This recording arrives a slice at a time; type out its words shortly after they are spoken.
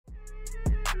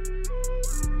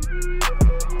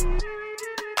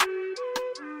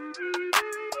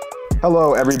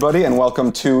Hello, everybody, and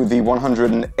welcome to the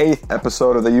 108th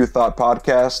episode of the You Thought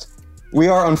podcast. We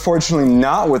are unfortunately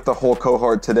not with the whole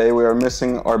cohort today. We are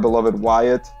missing our beloved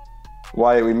Wyatt.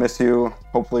 Wyatt, we miss you.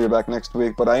 Hopefully you're back next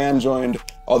week. But I am joined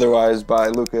otherwise by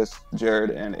Lucas, Jared,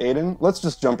 and Aiden. Let's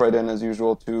just jump right in, as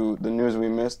usual, to the news we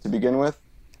missed to begin with.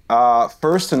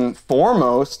 First and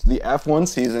foremost, the F1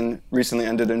 season recently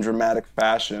ended in dramatic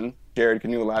fashion. Jared, can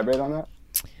you elaborate on that?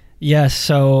 Yes,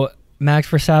 so Max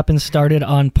Verstappen started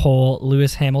on pole,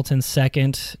 Lewis Hamilton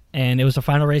second, and it was the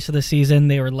final race of the season.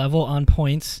 They were level on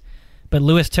points, but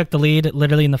Lewis took the lead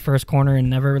literally in the first corner and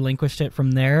never relinquished it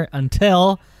from there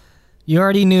until you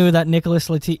already knew that Nicholas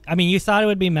Latifi... I mean, you thought it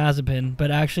would be Mazepin, but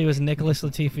actually it was Nicholas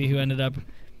Latifi who ended up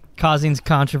causing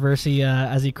controversy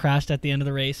as he crashed at the end of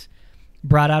the race,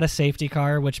 brought out a safety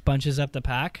car, which bunches up the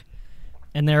pack,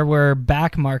 and there were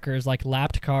back markers, like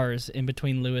lapped cars, in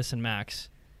between Lewis and Max,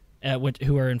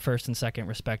 who are in first and second,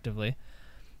 respectively.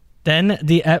 Then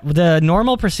the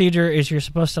normal procedure is you're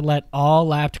supposed to let all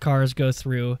lapped cars go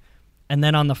through, and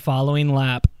then on the following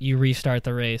lap, you restart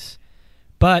the race.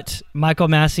 But Michael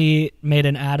Massey made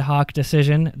an ad hoc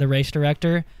decision, the race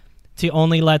director, to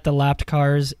only let the lapped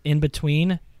cars in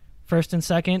between first and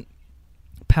second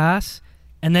pass,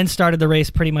 and then started the race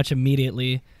pretty much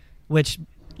immediately, which,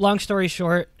 long story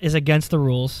short, is against the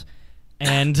rules.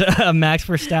 And Max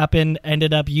Verstappen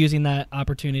ended up using that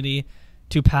opportunity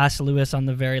to pass Lewis on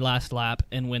the very last lap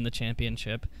and win the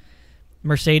championship.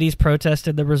 Mercedes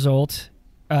protested the result.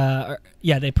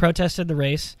 They protested the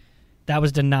race. That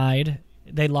was denied.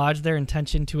 They lodged their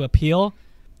intention to appeal,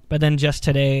 but then just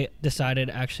today decided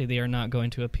actually they are not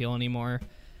going to appeal anymore,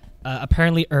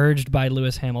 apparently urged by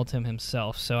Lewis Hamilton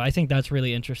himself. So I think that's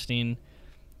really interesting.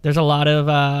 There's a lot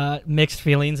of mixed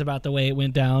feelings about the way it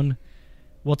went down.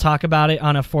 We'll talk about it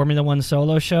on a Formula One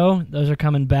solo show. Those are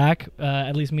coming back.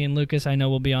 At least me and Lucas, I know,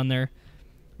 will be on there.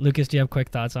 Lucas, do you have quick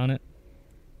thoughts on it?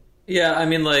 Yeah, I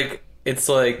mean, it's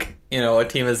like, a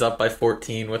team is up by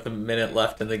 14 with a minute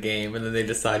left in the game, and then they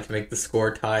decide to make the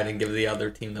score tied and give the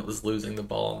other team that was losing the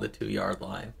ball on the 2-yard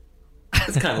line.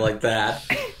 It's kind of like that,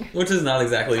 which is not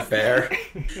exactly fair,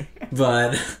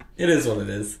 but it is what it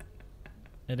is.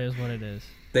 It is what it is.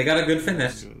 They got a good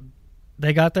finish.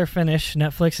 They got their finish.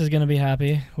 Netflix is going to be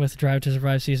happy with Drive to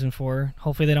Survive Season 4.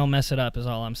 Hopefully they don't mess it up is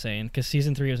all I'm saying, because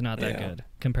Season 3 is not that good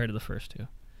compared to the first two.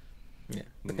 Yeah.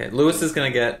 Okay, Lewis is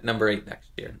going to get number 8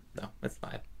 next year, so that's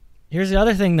fine. Here's the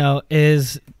other thing, though,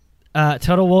 is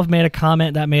Total Wolf made a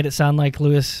comment that made it sound like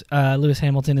Lewis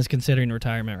Hamilton is considering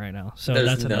retirement right now. So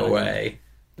There's no way.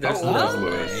 There's no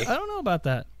way. I don't know about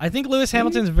that. I think Lewis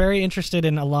Hamilton's very interested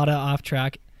in a lot of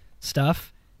off-track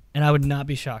stuff, and I would not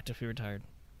be shocked if he retired.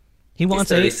 He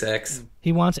wants 36. 8.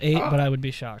 He wants 8, but I would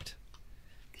be shocked.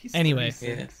 Anyway,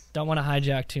 Yes. don't want to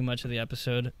hijack too much of the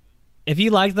episode. If you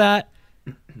like that,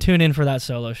 tune in for that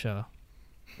solo show.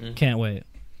 Can't wait.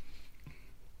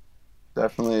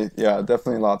 Definitely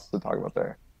lots to talk about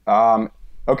there.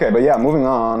 Okay, but yeah, moving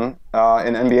on.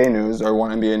 In NBA news, or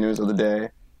one NBA news of the day,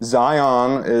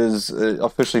 Zion is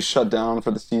officially shut down for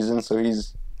the season, so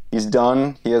he's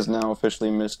done. He has now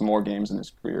officially missed more games in his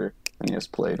career than he has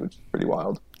played, which is pretty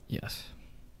wild. Yes.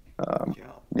 I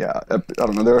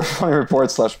don't know. There are funny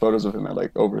reports / photos of him at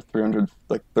over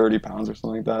 330 pounds or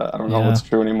something like that. I don't know what's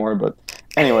true anymore, but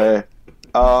anyway.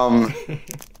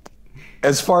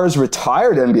 As far as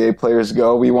retired NBA players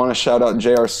go, we want to shout out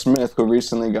J.R. Smith, who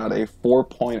recently got a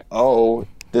 4.0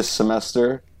 this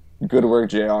semester. Good work,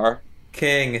 J.R.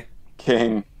 King.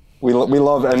 We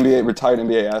love retired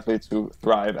NBA athletes who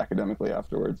thrive academically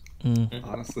afterwards.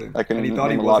 Honestly. And he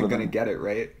thought he wasn't going to get it,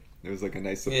 right? It was a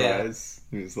nice surprise.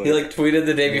 Yeah. He tweeted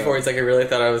the day before, he's like, I really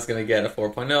thought I was going to get a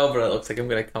 4.0, but it looks like I'm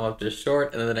going to come up just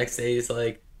short. And then the next day he's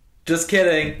like, just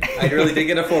kidding. I really did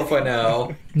get a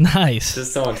 4.0. Nice.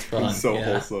 Just so much fun. It's so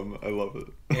wholesome. I love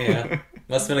it. Yeah.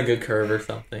 Must have been a good curve or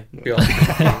something.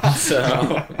 So,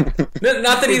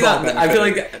 not that he's not. I feel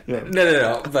like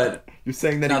no. But you're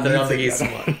saying that not that I don't think he's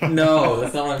smart. No,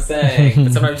 that's not what I'm saying.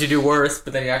 But sometimes you do worse,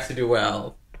 but then you actually do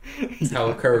well. That's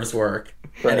how curves work.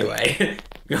 Right. Anyway,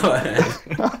 go ahead.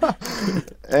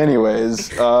 Anyways,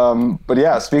 but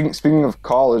yeah, speaking of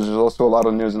college, there's also a lot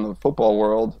of news in the football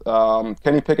world.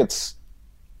 Kenny Pickett's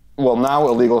now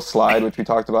illegal slide, which we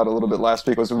talked about a little bit last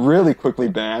week, was really quickly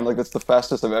banned. That's the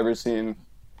fastest I've ever seen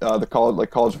the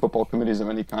college football committees of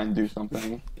any kind do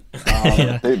something.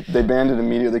 They banned it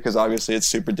immediately because obviously it's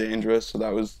super dangerous, so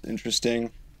that was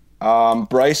interesting.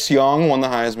 Bryce Young won the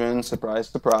Heisman. Surprise,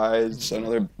 surprise.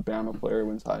 Another Bama player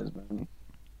wins Heisman.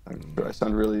 I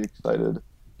sound really excited.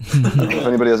 I don't know if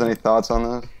anybody has any thoughts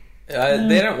on this.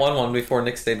 They hadn't won one before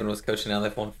Nick Saban was coaching. Now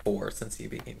they've won 4 since he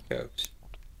became coach.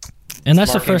 And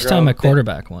that's the Mark first Ingram, time a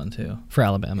quarterback won, too, for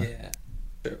Alabama. Yeah.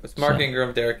 Sure. It's Mark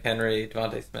Ingram, Derrick Henry,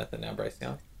 Devontae Smith, and now Bryce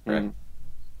Young. Right.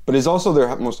 But he's also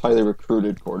their most highly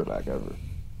recruited quarterback ever.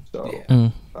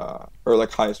 So, or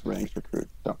like highest ranked recruit.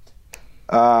 So,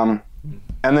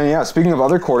 and then speaking of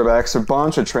other quarterbacks, a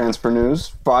bunch of transfer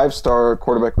news. 5-star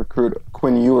quarterback recruit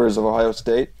Quinn Ewers of Ohio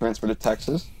State transferred to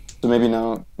Texas. So maybe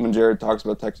now when Jared talks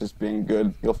about Texas being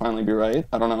good, he'll finally be right.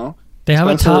 I don't know. They have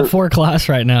a top 4 class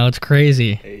right now. It's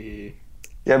crazy. Hey.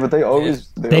 Yeah, but they always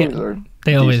are.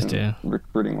 They always do.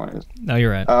 Recruiting wise. No,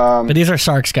 you're right. But these are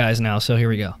Sark's guys now, so here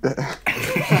we go.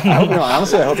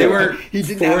 Honestly, I hope they were he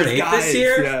didn't 4-8 this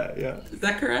year. Yeah. Is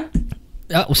that correct?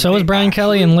 So was Brian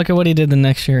Kelly, and look at what he did the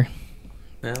next year.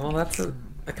 Yeah, well, that's a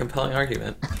compelling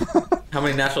argument. How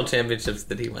many national championships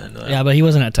did he win? Yeah, but he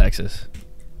wasn't at Texas.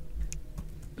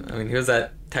 I mean, he was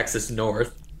at Texas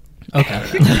North. Okay.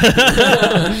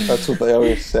 That's what they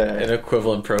always say. An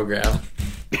equivalent program.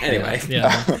 Anyway.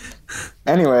 Yeah.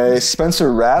 Anyway,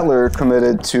 Spencer Rattler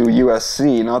committed to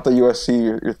USC. Not the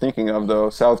USC you're thinking of, though.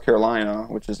 South Carolina,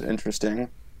 which is interesting.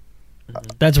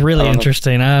 That's really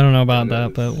interesting. I don't know about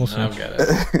that, but we'll see. I don't get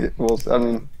it. Well, I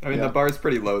mean, the bar's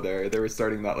pretty low there. They were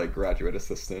starting that like graduate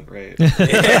assistant, right? Yeah,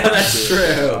 that's true.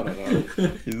 I don't know.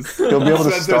 He'll be able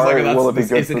to start. Will it be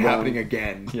good isn't for them? happening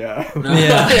again? Yeah.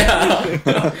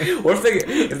 What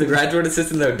if the graduate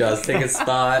assistant though does take a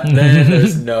spot? Then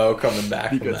there's no coming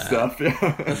back from Good that. stuff.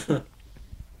 Yeah.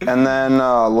 And then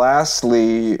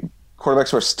lastly,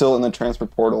 quarterbacks who are still in the transfer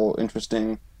portal.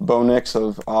 Interesting. Bo Nix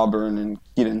of Auburn and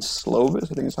Keaton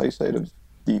Slovis, I think is how you say it, of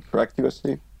the correct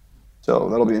USC. So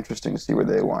that'll be interesting to see where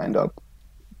they wind up.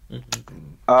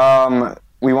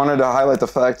 We wanted to highlight the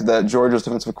fact that Georgia's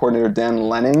defensive coordinator Dan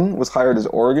Lanning was hired as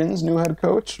Oregon's new head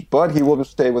coach, but he will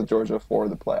stay with Georgia for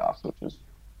the playoffs, which is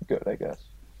good, I guess.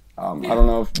 I don't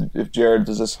know if Jared,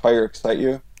 does this hire excite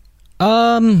you?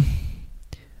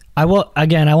 I will.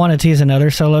 Again, I want to tease another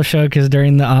solo show because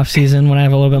during the off season, when I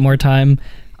have a little bit more time,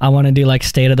 I want to do like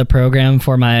state of the program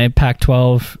for my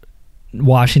Pac-12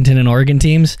 Washington and Oregon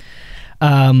teams.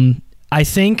 I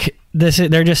think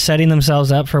they're just setting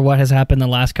themselves up for what has happened the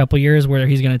last couple years, where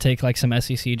he's going to take like some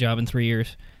SEC job in 3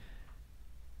 years.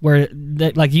 Where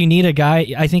like you need a guy.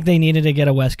 I think they needed to get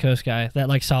a West Coast guy that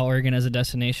like saw Oregon as a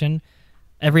destination.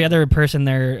 Every other person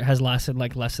there has lasted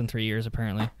like less than 3 years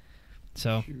apparently.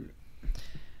 So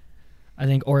I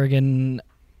think Oregon,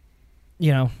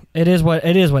 it is what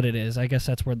it is. I guess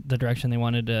that's where the direction they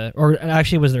wanted to, or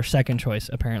actually it was their second choice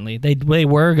apparently. They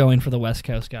were going for the West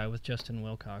Coast guy with Justin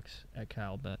Wilcox at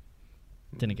Cal, but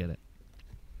didn't get it.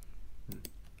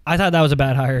 I thought that was a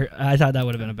bad hire. I thought that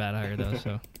would have been a bad hire though.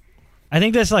 So I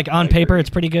think this like on paper it's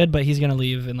pretty good, but he's gonna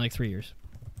leave in like 3 years,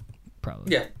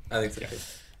 probably. Yeah, I think so too.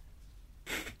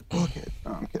 Okay.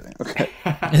 No, I'm kidding. Okay.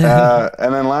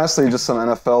 And then lastly, just some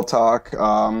NFL talk.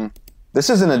 This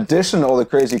is in addition to all the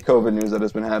crazy COVID news that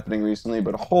has been happening recently,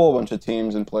 but a whole bunch of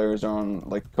teams and players are on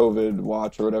like COVID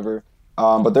watch or whatever.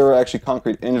 But there were actually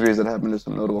concrete injuries that happened to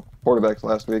some notable quarterbacks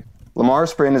last week. Lamar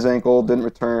sprained his ankle, didn't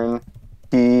return.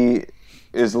 He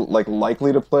is like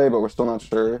likely to play, but we're still not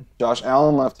sure. Josh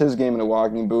Allen left his game in a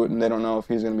walking boot, and they don't know if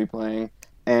he's going to be playing.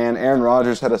 And Aaron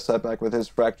Rodgers had a setback with his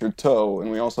fractured toe,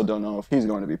 and we also don't know if he's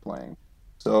going to be playing.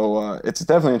 So it's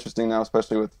definitely interesting now,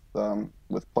 especially with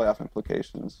playoff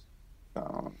implications,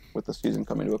 with the season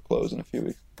coming to a close in a few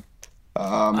weeks.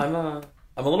 I'm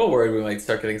a little worried we might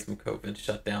start getting some COVID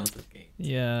shutdowns with games.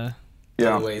 Yeah.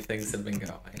 The way things have been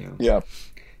going. Yeah.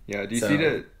 Yeah. Do you see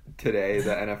that today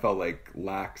the NFL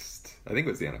laxed? I think it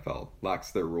was the NFL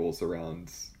laxed their rules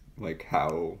around like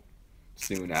how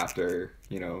soon after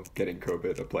getting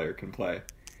COVID a player can play.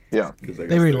 Yeah.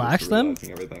 They relaxed them?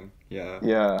 Everything. Yeah.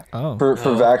 Yeah. Oh. For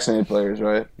vaccinated players,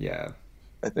 right? Yeah.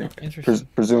 I think. Interesting.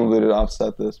 Presumably to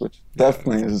offset this, which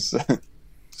definitely is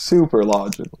super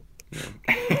logical.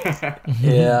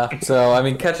 Yeah. So, I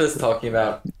mean, catch us talking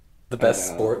about the best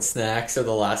sports snacks of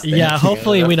the last day. Yeah,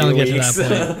 hopefully we don't get to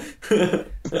that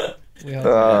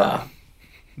point.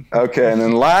 Okay, and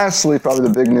then lastly, probably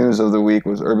the big news of the week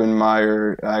was Urban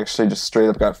Meyer actually just straight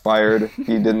up got fired. He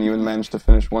didn't even manage to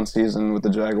finish one season with the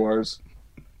Jaguars.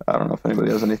 I don't know if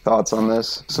anybody has any thoughts on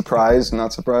this. Surprised?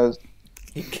 Not surprised?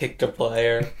 He kicked a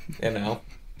player,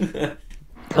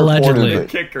 Allegedly. The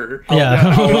kicker.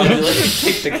 Yeah. Allegedly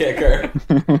he kicked a kicker.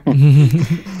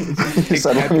 He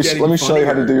said, let me show you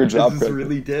how to do your job. This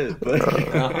really did.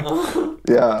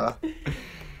 Yeah.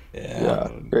 Yeah,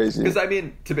 crazy. Because I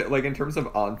mean, in terms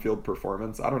of on-field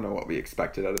performance, I don't know what we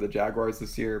expected out of the Jaguars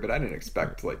this year, but I didn't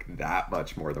expect like that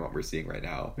much more than what we're seeing right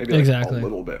now. Maybe a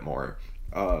little bit more,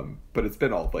 but it's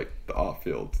been all like the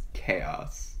off-field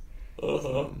chaos.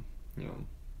 Yeah. You know.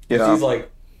 He's like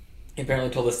He apparently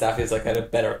told the staff he's like had a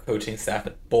better coaching staff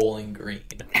at Bowling Green.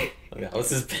 Like, that was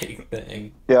his big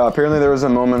thing. Yeah, apparently there was a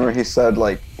moment where he said,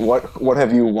 like, what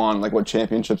have you won? Like, what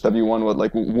championships have you won? What,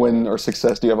 like, win or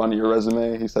success do you have on your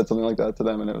resume? He said something like that to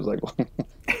them, and it was like,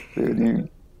 dude,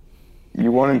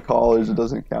 you won in college. It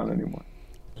doesn't count anymore.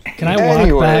 Can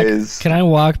I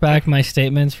walk back my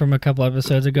statements from a couple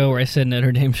episodes ago where I said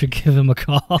Notre Dame should give him a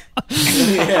call?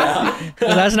 Yeah.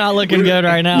 That's not looking good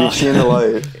right now. You've seen the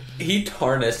light. He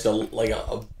tarnished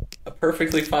a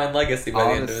perfectly fine legacy by the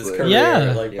end of his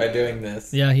career, by doing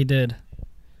this. Yeah, he did.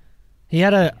 He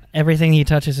had everything he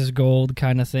touches is gold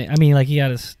kind of thing. I mean, like, he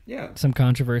had some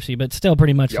controversy, but still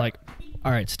pretty much like,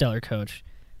 all right, stellar coach.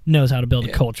 Knows how to build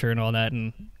a culture and all that,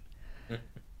 and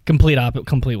complete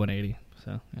 180.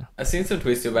 So, yeah. I've seen some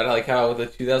tweets too about like how the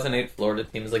 2008 Florida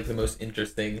team is like the most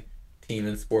interesting team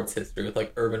in sports history with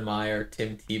like Urban Meyer,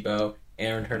 Tim Tebow,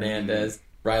 Aaron Hernandez,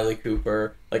 Riley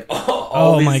Cooper, like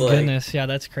all these, my like, goodness, yeah,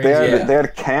 that's crazy. They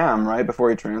had Cam right before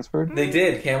he transferred. They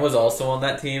did. Cam was also on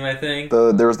that team, I think.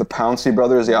 There was the Pouncey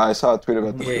brothers. Yeah, I saw a tweet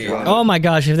about this as well. Oh my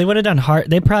gosh, if they would have done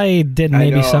they probably did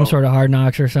maybe some sort of Hard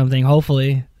Knocks or something.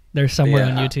 Hopefully, they're somewhere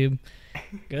on YouTube.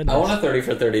 Goodness. I want a 30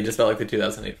 for 30 just about like the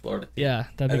 2008 Florida team. Yeah,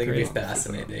 that'd be great. I think it'd be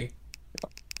fascinating.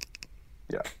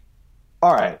 Yeah.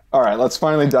 All right. Let's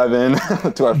finally dive in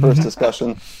to our first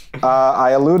discussion.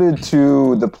 I alluded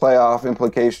to the playoff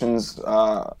implications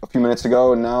a few minutes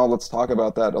ago, and now let's talk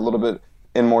about that a little bit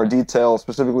in more detail,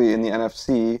 specifically in the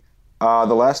NFC.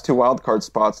 The last two wildcard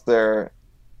spots there.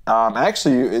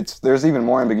 Actually, there's even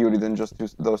more ambiguity than just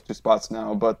those two spots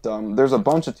now, but there's a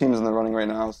bunch of teams in the running right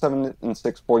now. 7-6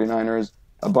 49ers,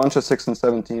 a bunch of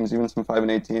 6-7 teams, even some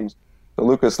 5-8 teams. So,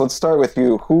 Lucas, let's start with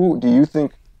you. Who do you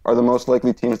think are the most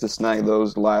likely teams to snag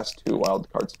those last two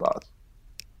wildcard spots?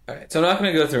 All right, so I'm not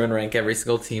going to go through and rank every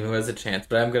single team who has a chance,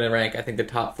 but I'm going to rank, I think, the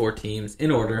top 4 teams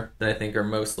in order that I think are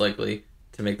most likely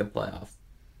to make the playoffs.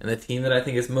 And the team that I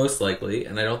think is most likely,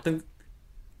 and I don't think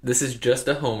this is just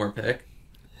a homer pick,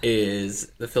 is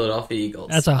the Philadelphia Eagles.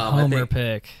 That's a homer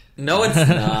pick. No, it's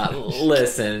not.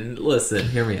 Listen,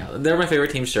 hear me out. They're my favorite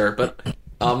team, sure, but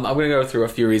I'm going to go through a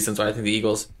few reasons why I think the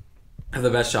Eagles have the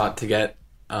best shot to get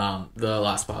the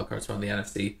last wildcard spot in the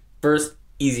NFC. First,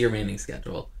 easy remaining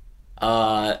schedule.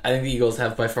 I think the Eagles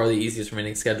have by far the easiest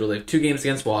remaining schedule. They have 2 games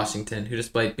against Washington, who,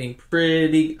 despite being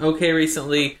pretty okay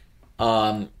recently,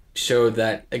 showed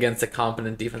that against a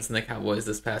competent defense in the Cowboys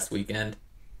this past weekend,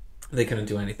 they couldn't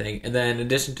do anything. And then in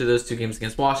addition to those 2 games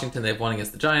against Washington, they have 1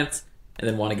 against the Giants and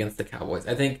then 1 against the Cowboys.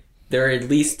 I think there are at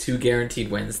least 2 guaranteed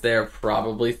wins there,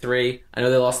 probably 3. I know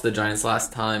they lost to the Giants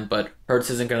last time, but Hurts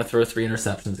isn't going to throw 3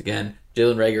 interceptions again.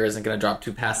 Jalen Reagor isn't going to drop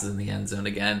 2 passes in the end zone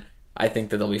again. I think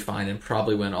that they'll be fine and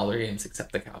probably win all their games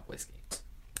except the Cowboys games.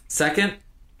 Second,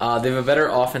 they have a better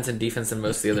offense and defense than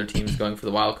most of the other teams going for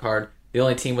the wild card. The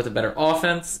only team with a better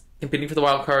offense competing for the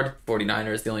wild card,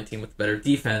 49ers. The only team with better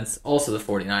defense, also the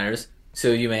 49ers.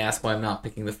 So you may ask why I'm not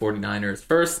picking the 49ers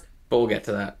first, but we'll get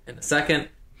to that in a second.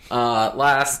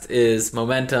 Last is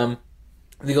momentum.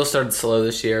 The Eagles started slow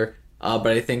this year, but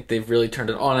I think they've really turned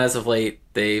it on as of late.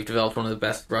 They've developed one of the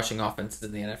best rushing offenses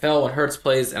in the NFL when Hurts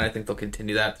plays, and I think they'll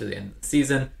continue that to the end of the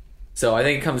season. So I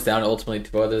think it comes down ultimately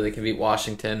to whether they can beat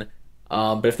Washington.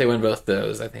 But if they win both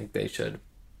those, I think they should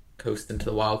coast into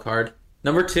the wild card.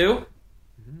 Number 2,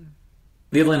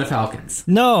 the Atlanta Falcons.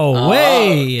 No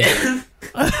way!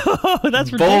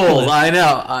 That's ridiculous. Bold, I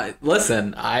know.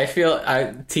 Listen, I feel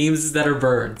teams that are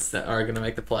birds that are going to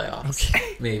make the playoffs.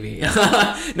 Okay. Maybe.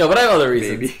 No, but I have other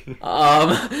reasons.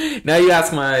 Now you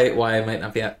ask why I might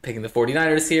not be picking the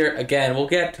 49ers here. Again, we'll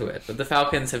get to it. But the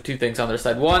Falcons have 2 things on their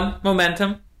side. 1,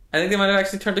 momentum. I think they might have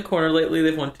actually turned a corner lately.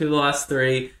 They've won 2 of the last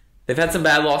 3. They've had some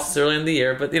bad losses early in the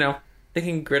year, but, they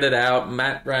can grit it out.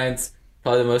 Matt Ryan's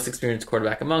probably the most experienced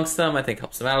quarterback amongst them. I think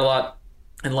helps them out a lot.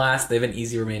 And last, they have an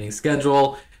easy remaining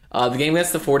schedule. The game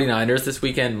against the 49ers this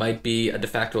weekend might be a de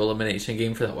facto elimination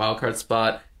game for that wildcard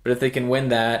spot. But if they can win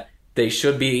that, they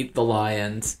should beat the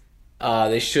Lions.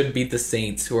 They should beat the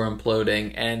Saints, who are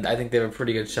imploding. And I think they have a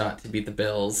pretty good shot to beat the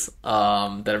Bills,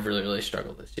 that have really, really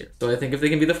struggled this year. So I think if they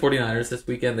can beat the 49ers this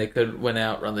weekend, they could win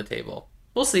out, run the table.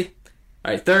 We'll see.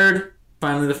 All right, third,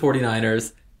 finally the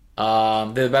 49ers.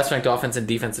 They're the best ranked offense and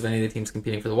defense of any of the teams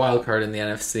competing for the wild card in the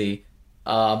NFC.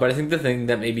 But I think the thing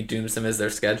that maybe dooms them is their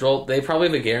schedule. They probably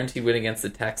have a guaranteed win against the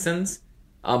Texans.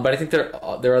 But I think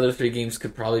their other 3 games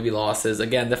could probably be losses.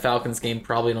 Again, the Falcons game,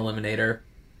 probably an eliminator.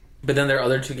 But then their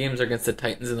other 2 games are against the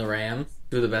Titans and the Rams,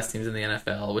 2 of the best teams in the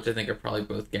NFL, which I think are probably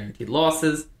both guaranteed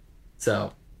losses.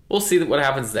 So we'll see what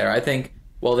happens there. I think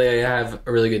while they have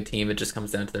a really good team, it just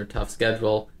comes down to their tough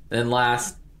schedule. And then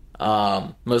last,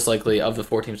 most likely of the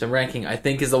 4 teams I'm ranking, I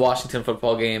think is the Washington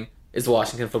football game. is the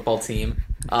Washington football team.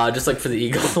 Just like for the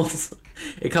Eagles,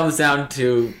 it comes down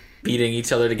to beating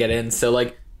each other to get in. So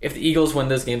like if the Eagles win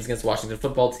those games against the Washington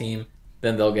football team,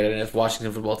 then they'll get in. If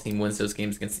Washington football team wins those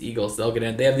games against the Eagles, they'll get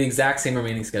in. They have the exact same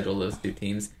remaining schedule, those two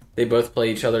teams. They both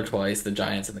play each other twice, the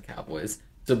Giants and the Cowboys.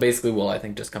 So basically will, I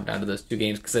think, just come down to those two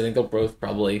games because I think they'll both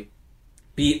probably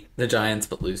beat the Giants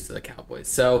but lose to the Cowboys.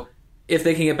 So if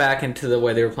they can get back into the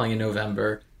way they were playing in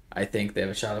November, I think they have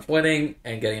a shot of winning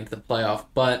and getting into the playoff.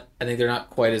 But I think they're not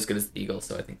quite as good as the Eagles,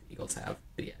 so I think the Eagles have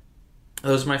the edge.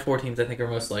 Those are my 4 teams I think are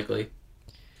most likely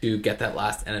to get that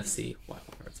last NFC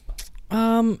wildcard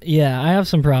spot. Yeah, I have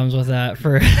some problems with that.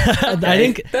 I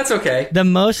think that's okay. The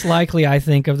most likely I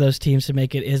think of those teams to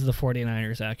make it is the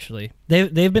 49ers. Actually,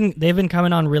 they've been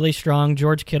coming on really strong.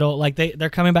 George Kittle, like they're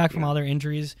coming back from all their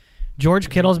injuries. George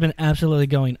Kittle's been absolutely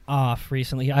going off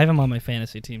recently. I have him on my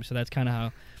fantasy team, so that's kind of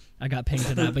how I got pinged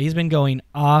to that. But he's been going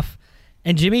off,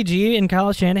 and Jimmy G and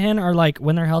Kyle Shanahan are like,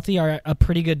 when they're healthy, are a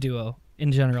pretty good duo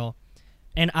in general.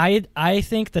 And I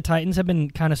think the Titans have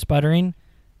been kind of sputtering.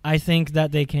 I think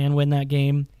that they can win that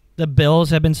game. The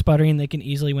Bills have been sputtering. They can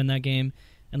easily win that game.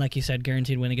 And like you said,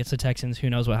 guaranteed win against the Texans.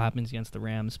 Who knows what happens against the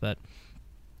Rams. But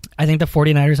I think the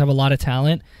 49ers have a lot of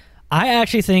talent. I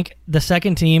actually think the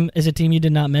second team is a team you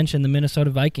did not mention, the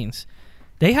Minnesota Vikings.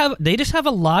 They just have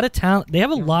a lot of talent. They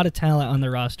have a lot of talent on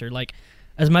their roster. Like,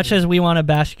 as much as we want to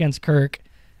bash against Kirk,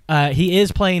 he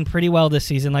is playing pretty well this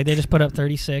season. Like, they just put up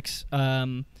 36.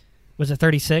 Was it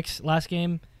 36 last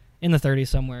game? In the 30s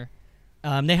somewhere.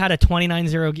 They had a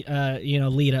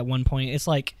 29-0 lead at one point. It's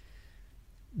like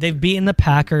they've beaten the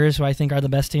Packers, who I think are the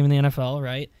best team in the NFL,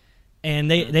 right?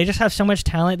 And they just have so much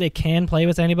talent. They can play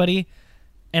with anybody.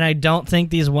 And I don't think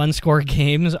these one-score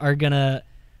games are going to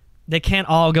 – they can't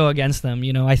all go against them.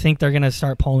 You know, I think they're going to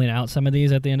start pulling out some of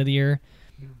these at the end of the year.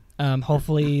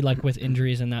 Hopefully, like with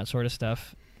injuries and that sort of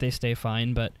stuff, they stay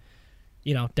fine. But,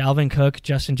 you know, Dalvin Cook,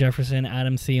 Justin Jefferson,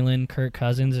 Adam Thielen, Kirk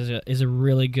Cousins is a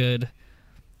really good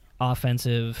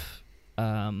offensive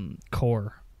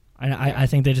core. I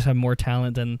think they just have more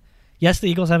talent than – yes, the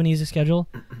Eagles have an easy schedule,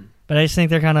 but I just think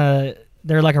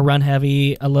they're like a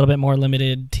run-heavy, a little bit more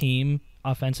limited team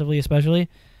offensively especially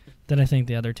than I think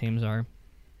the other teams are.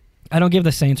 I don't give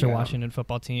the Saints or Washington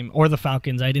football team or the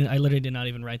Falcons. I literally did not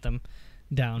even write them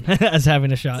down as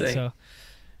having a shot. Same. So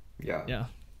yeah.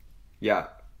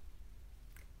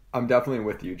 I'm definitely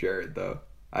with you, Jared. Though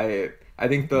I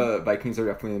think the Vikings are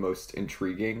definitely the most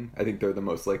intriguing. I think they're the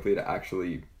most likely to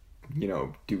actually,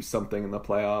 do something in the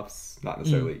playoffs. Not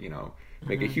necessarily,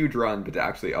 make a huge run, but to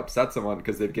actually upset someone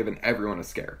because they've given everyone a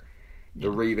scare. The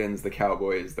Ravens, the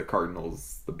Cowboys, the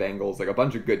Cardinals, the Bengals, like a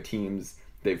bunch of good teams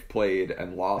they've played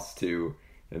and lost to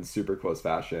in super close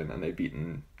fashion, and they've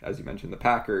beaten, as you mentioned, the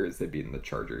Packers, they've beaten the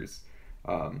Chargers.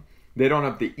 They don't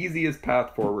have the easiest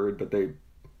path forward, but they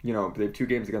have 2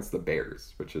 games against the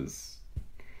Bears, which is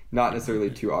not necessarily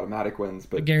 2 automatic wins,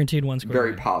 but a guaranteed one score.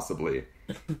 Very possibly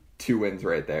 2 wins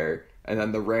right there. And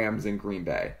then the Rams and Green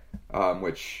Bay,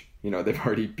 which, they've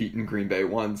already beaten Green Bay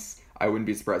once. I wouldn't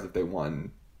be surprised if they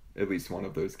won at least one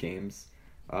of those games.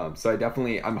 So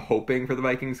I'm hoping for the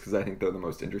Vikings because I think they're the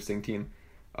most interesting team.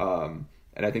 And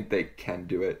I think they can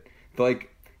do it. But,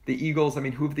 like, the Eagles,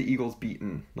 who have the Eagles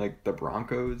beaten? Like, the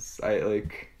Broncos? The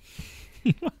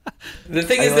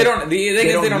thing is, they don't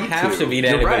have to beat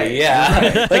anybody. Right. Yeah.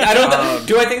 Right. Like, I don't.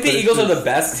 Do I think the Eagles are the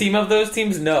best team of those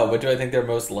teams? No, but do I think they're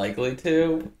most likely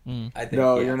to? I think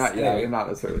no, yes, you're not. Yeah, you're not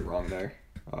necessarily wrong there.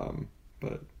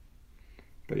 But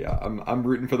yeah, I'm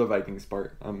rooting for the Vikings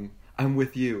part. I'm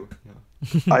with you. Yeah.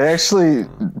 I actually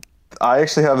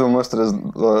have them listed as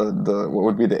the what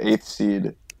would be the 8th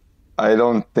seed. I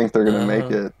don't think they're gonna make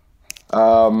it.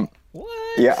 What?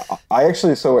 Yeah, I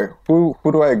actually. So wait, who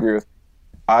do I agree with?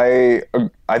 I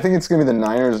think it's gonna be the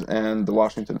Niners and the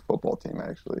Washington football team.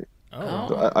 Actually,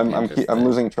 so I'm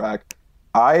losing track.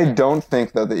 I don't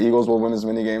think that the Eagles will win as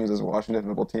many games as the Washington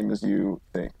football team as you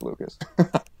think, Lucas.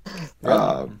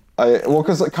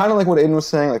 Because kind of like what Aiden was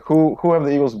saying, like who have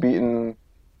the Eagles beaten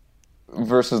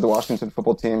versus the Washington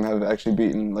football team have actually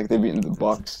beaten, like they've beaten the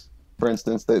Bucks, for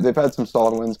instance. They've had some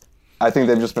solid wins. I think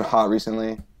they've just been hot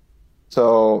recently.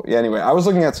 So yeah, anyway, I was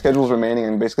looking at schedules remaining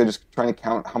and basically just trying to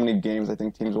count how many games I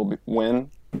think teams will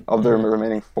win of their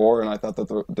remaining 4, and I thought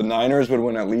that the Niners would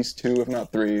win at least 2, if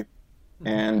not 3,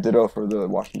 and ditto for the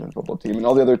Washington football team, and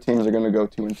all the other teams are going to go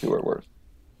 2-2 or worse,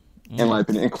 in my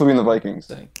opinion, including the Vikings.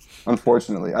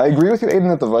 Unfortunately, I agree with you, Aiden,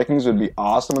 that the Vikings would be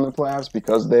awesome in the playoffs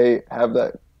because they have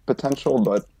that potential,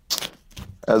 but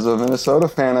as a Minnesota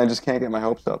fan, I just can't get my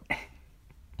hopes up.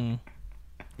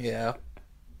 Yeah,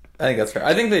 I think that's fair.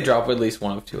 I think they drop at least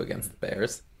 1 of 2 against the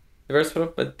Bears. The Bears put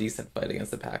up a decent fight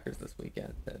against the Packers this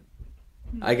weekend.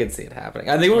 I could see it happening.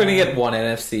 I think we're going to get one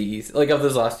NFC East. Like, of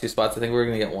those last two spots, I think we're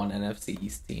going to get one NFC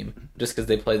East team just because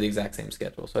they play the exact same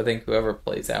schedule. So I think whoever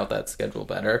plays out that schedule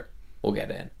better will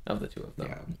get in of the two of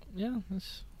them. Yeah.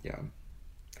 Yeah.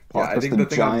 Yeah, I think the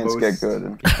Giants get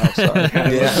good.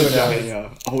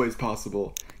 Sorry. Always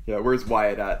possible. Yeah, where's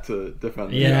Wyatt at to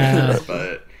defend the Giants?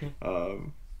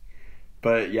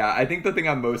 But yeah, I think the thing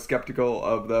I'm most skeptical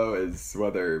of, though, is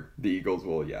whether the Eagles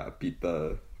will, beat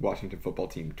the Washington football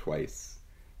team twice.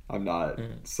 I'm not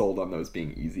sold on those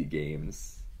being easy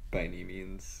games by any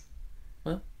means.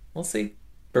 Well, we'll see.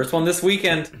 First one this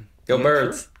weekend. Go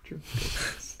Birds. True.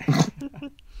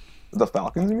 The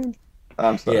Falcons, you mean?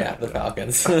 I'm sorry. Yeah, the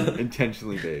Falcons.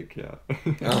 Intentionally vague,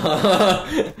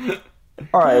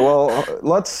 All right, well,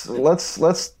 let's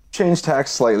change tack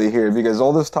slightly here, because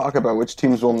all this talk about which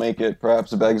teams will make it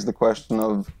perhaps begs the question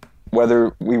of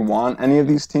whether we want any of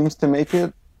these teams to make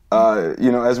it.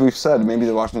 As we've said, maybe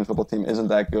the Washington football team isn't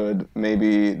that good.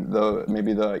 Maybe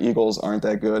the Eagles aren't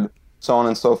that good, so on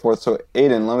and so forth. So,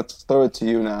 Aiden, let's throw it to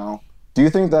you now. Do you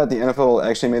think that the NFL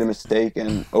actually made a mistake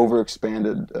and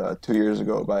overexpanded 2 years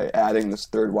ago by adding this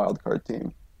third wildcard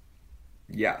team?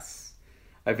 Yes.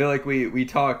 I feel like we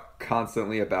talk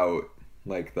constantly about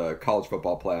like the college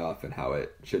football playoff and how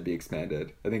it should be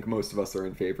expanded. I think most of us are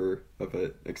in favor of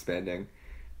it expanding.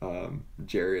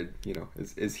 Jared,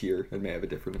 is here and may have a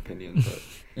different opinion, but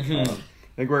I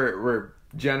think we're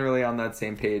generally on that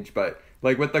same page. But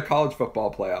like with the college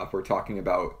football playoff, we're talking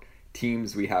about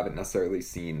teams we haven't necessarily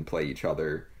seen play each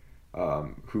other,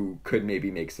 who could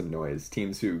maybe make some noise.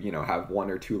 Teams who have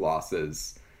one or two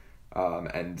losses,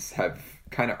 and have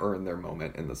kind of earned their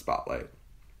moment in the spotlight.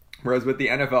 Whereas with the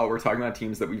NFL, we're talking about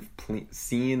teams that we've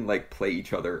seen play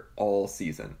each other all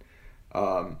season,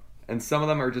 and some of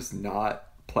them are just not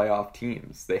playoff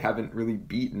teams. They haven't really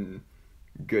beaten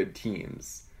good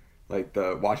teams like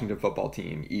the Washington football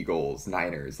team, Eagles,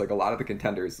 Niners. Like a lot of the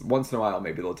contenders, once in a while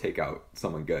maybe they'll take out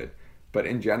someone good, but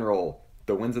in general,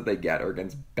 the wins that they get are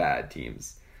against bad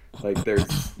teams. Like the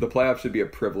playoffs should be a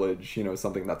privilege,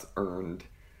 something that's earned.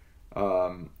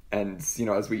 And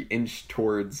as we inch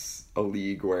towards a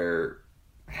league where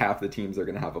half the teams are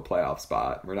going to have a playoff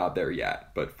spot, we're not there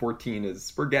yet, but 14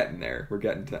 we're getting there. We're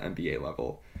getting to NBA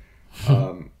level.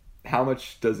 How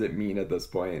much does it mean at this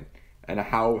point, and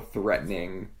how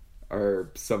threatening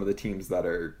are some of the teams that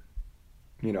are,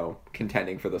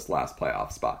 contending for this last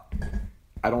playoff spot?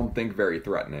 I don't think very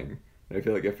threatening. And I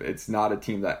feel like if it's not a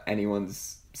team that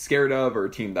anyone's scared of, or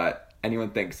a team that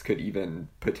anyone thinks could even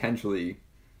potentially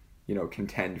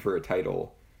contend for a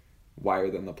title, why are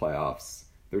they in the playoffs?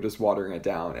 They're just watering it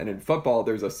down. And in football,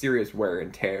 there's a serious wear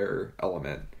and tear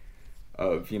element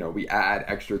of, we add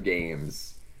extra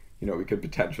games, we could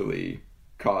potentially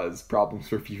cause problems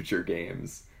for future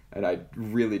games. And I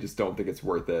really just don't think it's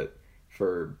worth it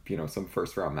for, some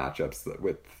first round matchups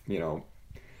with,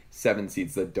 7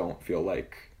 seeds that don't feel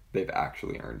like they've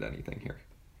actually earned anything here.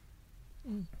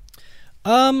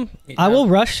 I will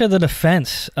rush to the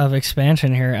defense of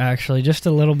expansion here, actually, just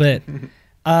a little bit.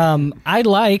 I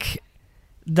like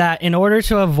that in order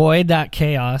to avoid that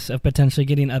chaos of potentially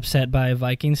getting upset by a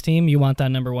Vikings team, you want that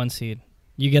number 1 seed.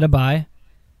 You get a bye.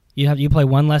 You play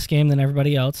one less game than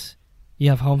everybody else. You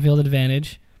have home field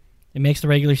advantage. It makes the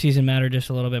regular season matter just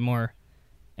a little bit more.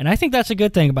 And I think that's a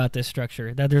good thing about this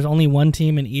structure, that there's only one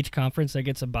team in each conference that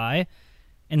gets a bye,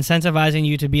 incentivizing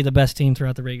you to be the best team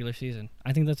throughout the regular season.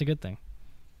 I think that's a good thing.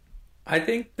 I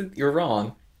think that you're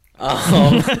wrong.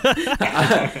 I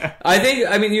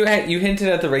mean, you hinted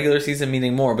at the regular season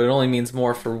meaning more, but it only means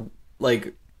more for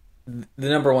the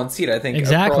number 1 seed. I think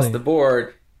across the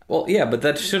board. Well, yeah, but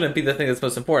that shouldn't be the thing that's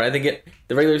most important. I think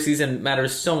the regular season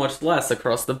matters so much less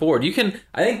across the board.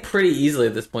 I think pretty easily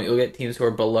at this point, you'll get teams who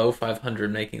are below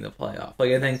 500 making the playoff.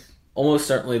 I think almost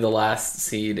certainly the last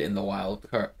seed in the wild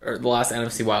card, or the last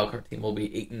NFC wildcard team will be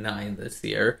 8-9 this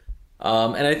year.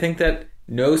 And I think that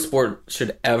no sport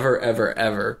should ever, ever,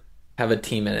 ever have a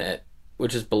team in it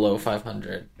which is below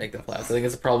 500 make the playoffs. I think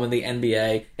it's a problem in the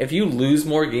NBA. If you lose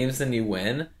more games than you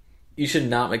win, you should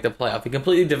not make the playoff. It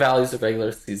completely devalues the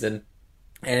regular season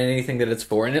and anything that it's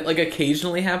for. And it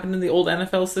occasionally happened in the old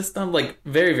NFL system,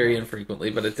 very, very infrequently,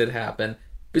 but it did happen.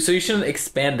 So you shouldn't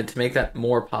expand it to make that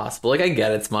more possible. I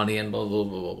get it's money and blah, blah,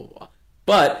 blah, blah, blah, blah.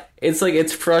 But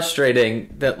it's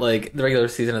frustrating that the regular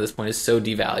season at this point is so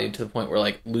devalued to the point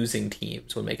where losing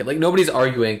teams would make it. Nobody's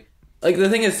arguing. The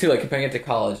thing is too, comparing it to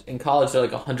college. In college there are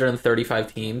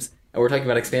 135 teams, and we're talking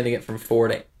about expanding it from 4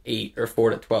 to 8 or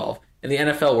 4 to 12. In the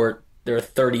NFL, where there are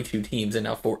 32 teams and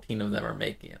now 14 of them are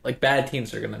making it. Bad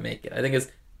teams are going to make it. I think it's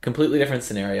a completely different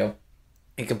scenario.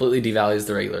 It completely devalues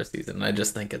the regular season, and I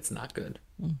just think it's not good.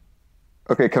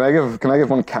 Okay, can I give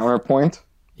one counterpoint?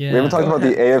 Yeah. We haven't talked Go about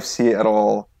the ahead. AFC at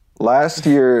all. Last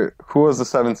year, who was the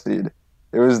seventh seed?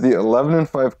 It was the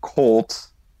 11-5 Colts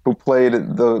who played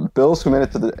the Bills, who made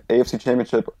it to the AFC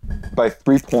Championship by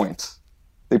 3 points.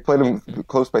 They played them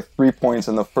close by 3 points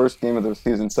in the first game of the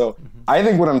season. So I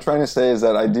think what I'm trying to say is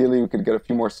that ideally we could get a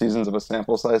few more seasons of a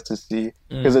sample size to see,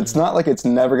 because it's not like it's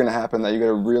never going to happen that you get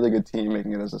a really good team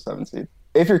making it as a seventh seed.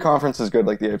 If your conference is good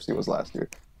like the AFC was last year.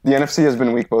 The NFC has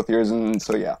been weak both years, and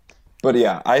so yeah. But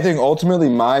yeah, I think ultimately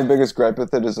my biggest gripe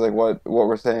with it is like what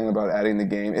we're saying about adding the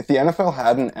game. If the NFL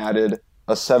hadn't added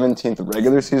a 17th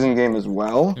regular season game as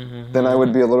well, then I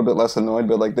would be a little bit less annoyed.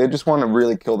 But like they just want to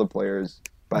really kill the players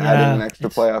by adding an extra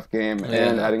playoff game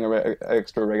and adding an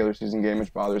extra regular season game,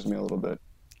 which bothers me a little bit.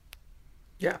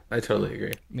 Yeah, I totally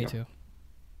agree. Me too.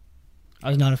 I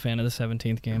was not a fan of the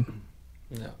 17th game.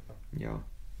 No. Yeah.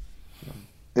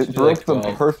 It Should be broke like the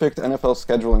 12. perfect NFL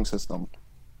scheduling system.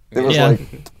 It was Yeah.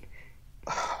 like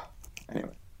anyway.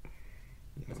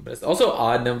 But also,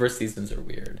 odd number seasons are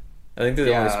weird. I think they're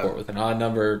the only Yeah. sport with an odd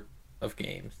number of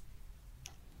games.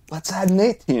 Let's add an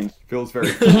 18th. Feels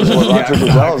very. what Roger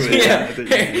Goodell said. Yeah.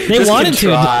 They Just wanted to.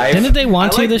 contrive. Didn't they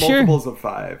want I to like this year? multiples of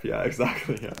 5. Yeah,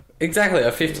 exactly. Yeah. Exactly,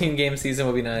 a 15-game season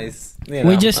would be nice. You We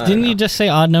know, just I don't didn't you know. just say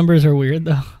odd numbers are weird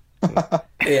though?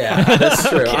 Yeah, that's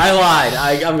true. I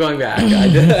lied. I'm going back. I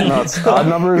did. No, it's odd He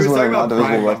numbers was when talking they're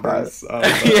not about prime divisible by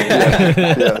 5.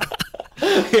 numbers.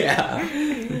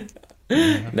 Yeah.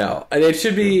 Yeah. No, and it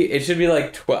should be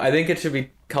like 12. I think it should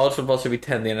be college football should be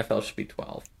 10. The NFL should be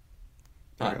 12.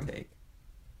 Hot Okay. take.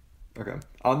 Okay.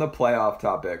 On the playoff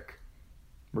topic,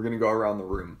 we're going to go around the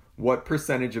room. What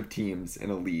percentage of teams in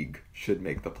a league should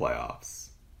make the playoffs?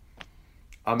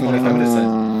 I'm gonna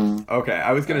Mm. Okay,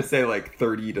 I was going to say like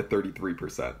 30 to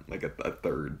 33%, like a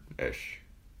third-ish.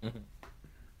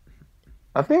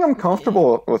 I think I'm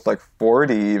comfortable with like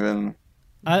 40 even.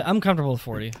 I'm comfortable with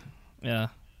 40. Yeah.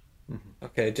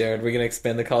 Okay, Jared, we're gonna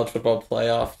expand the college football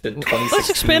playoff to 26. Let's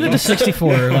expand it to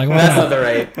 64. Like, why That's not? not the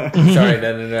rate. Sorry,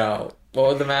 no. What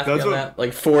would the math be That's on what- that?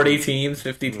 Like 40 teams,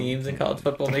 50 teams in college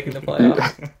football making the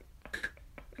playoffs?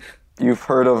 You've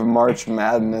heard of March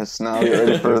Madness. Now you're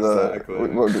ready for the Exactly.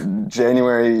 what,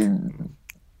 January.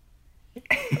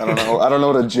 I don't know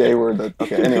what a J word.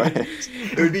 Okay, anyway.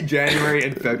 It would be January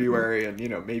and February and,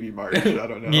 maybe March. I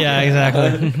don't know. Yeah,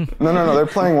 exactly. No. They're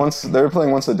playing once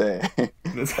a day.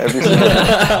 Every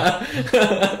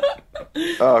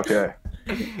Okay.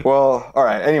 Well, all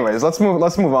right. Anyways, let's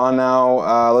move on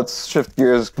now. Let's shift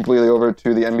gears completely over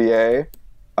to the NBA.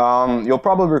 You'll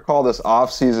probably recall this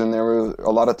offseason there was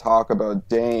a lot of talk about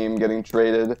Dame getting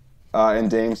traded, and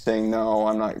Dame saying no,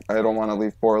 I don't want to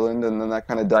leave Portland, and then that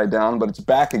kind of died down, but it's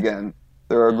back again.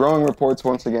 There are growing reports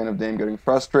once again of Dame getting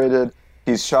frustrated.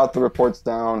 He's shot the reports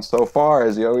down so far,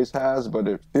 as he always has, but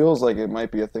it feels like it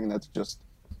might be a thing that's just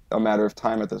a matter of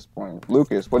time at this point.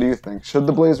 Lucas, what do you think? Should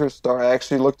the Blazers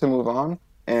actually look to move on?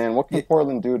 And what can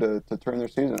Portland do to turn their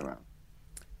season around?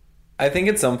 I think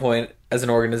at some point, as an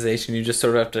organization, you just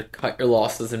sort of have to cut your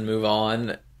losses and move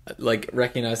on. Like,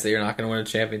 recognize that you're not going to win a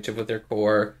championship with your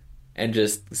core and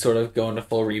just sort of go into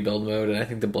full rebuild mode. And I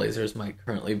think the Blazers might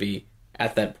currently be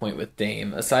at that point with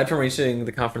Dame. Aside from reaching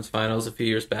the conference finals a few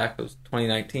years back, it was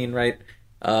 2019, right?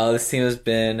 This team has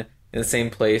been in the same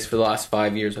place for the last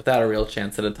 5 years without a real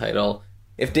chance at a title.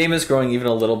 If Dame is growing even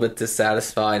a little bit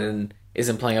dissatisfied and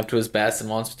isn't playing up to his best and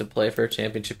wants to play for a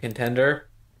championship contender,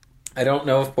 I don't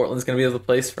know if Portland's going to be the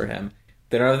place for him.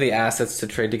 They don't have the assets to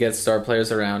trade to get star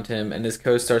players around him, and his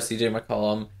co-star CJ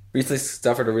McCollum recently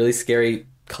suffered a really scary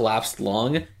collapsed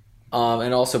lung,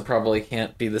 and also probably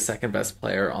can't be the second best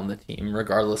player on the team,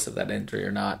 regardless of that injury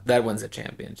or not. That wins a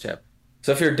championship.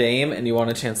 So if you're Dame and you want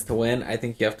a chance to win, I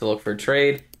think you have to look for a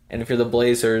trade. And if you're the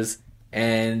Blazers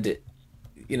and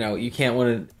you can't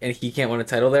win and he can't win a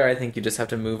title there, I think you just have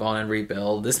to move on and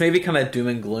rebuild. This may be kind of doom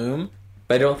and gloom,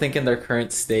 but I don't think in their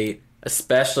current state,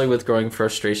 especially with growing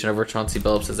frustration over Chauncey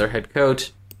Billups as their head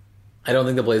coach, I don't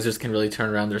think the Blazers can really turn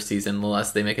around their season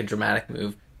unless they make a dramatic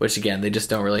move, which again, they just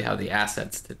don't really have the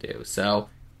assets to do. So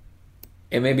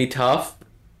it may be tough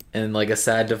and like a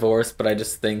sad divorce, but I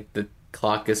just think the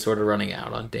clock is sort of running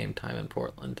out on Dame time in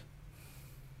Portland.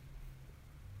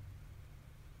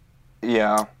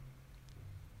 Yeah.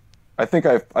 I think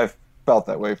I've felt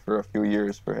that way for a few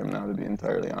years for him now, to be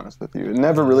entirely honest with you. It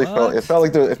never really felt. It felt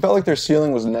like their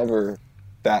ceiling was never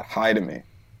that high to me.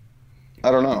 I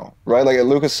don't know, right? Like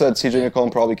Lucas said, CJ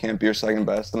McCollum probably can't be your second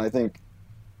best, and I think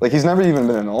like he's never even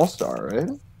been an all-star, right?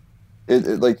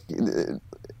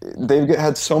 They've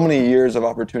had so many years of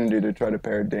opportunity to try to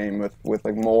pair Dame with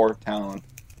like more talent,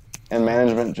 and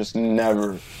management just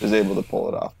never is able to pull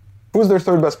it off. who's their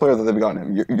third best player that they've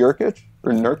gotten him? Jurkic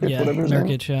or Nurkic, Yeah, whatever his name.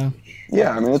 Nurkic, yeah.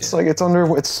 Yeah, I mean, it's like it's so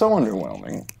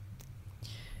underwhelming.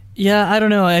 Yeah, I don't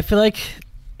know. I feel like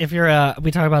if you're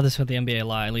we talk about this with the NBA a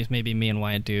lot, at least maybe me and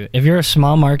Wyatt do. If you're a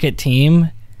small market team,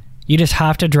 you just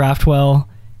have to draft well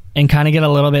and kind of get a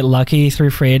little bit lucky through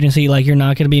free agency. Like, you're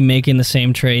not going to be making the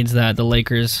same trades that the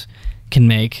Lakers can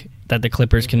make, that the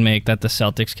Clippers can make, that the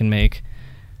Celtics can make,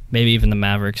 maybe even the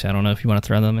Mavericks. I don't know if you want to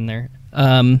throw them in there.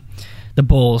 The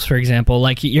Bulls, for example.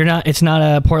 Like,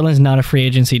 Portland's not a free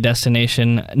agency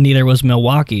destination. Neither was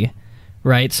Milwaukee,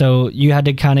 right? So you had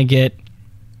to kind of get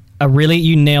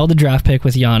you nailed the draft pick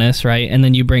with Giannis, right? And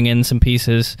then you bring in some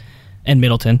pieces, and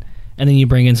Middleton, and then you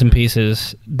bring in some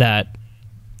pieces that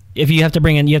if you have to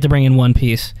bring in one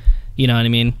piece, you know what I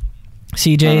mean?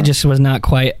 CJ just was not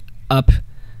quite up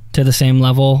to the same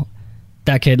level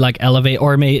that could like elevate,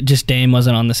 or maybe just Dame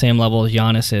wasn't on the same level as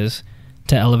Giannis is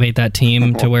to elevate that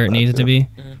team to where it needed to be.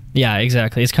 Yeah,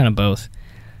 exactly. It's kind of both.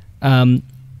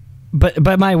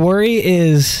 But my worry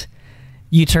is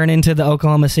you turn into the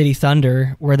Oklahoma City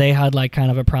Thunder, where they had like kind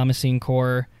of a promising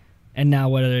core, and now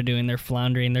what are they doing? They're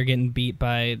floundering. They're getting beat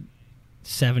by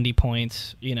 70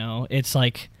 points. You know, it's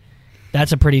like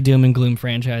that's a pretty doom and gloom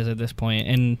franchise at this point.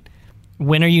 And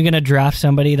when are you going to draft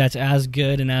somebody that's as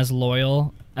good and as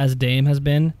loyal as Dame has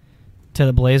been to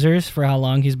the Blazers for how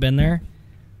long he's been there?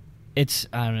 I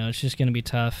don't know. It's just going to be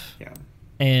tough. Yeah.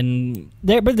 And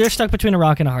they're stuck between a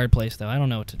rock and a hard place, though. I don't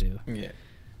know what to do. Yeah.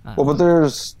 Well, but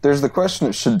there's the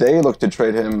question: should they look to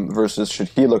trade him versus should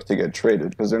he look to get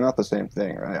traded? Because they're not the same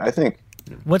thing, right? I think.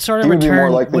 What sort of he would be more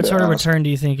return? likely What to sort of ask. return do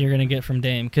you think you're going to get from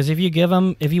Dame? Because if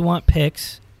you want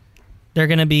picks, they're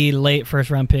going to be late first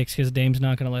round picks because Dame's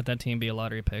not going to let that team be a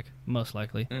lottery pick, most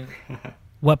likely.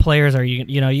 What players are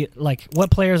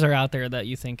what players are out there that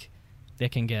you think they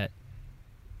can get?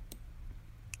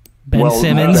 Ben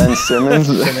Simmons. Ben Simmons.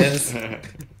 Simmons,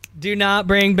 Do not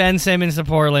bring Ben Simmons to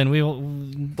Portland.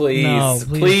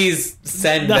 please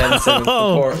send No. Ben Simmons to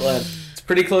Portland. It's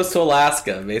pretty close to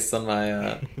Alaska, based on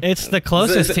my. It's the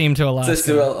closest team to Alaska. It's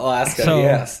to Alaska, So-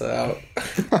 yeah. So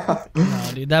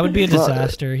No, dude, that would be a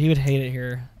disaster. He would hate it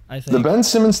here, I think. The Ben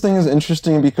Simmons thing is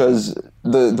interesting because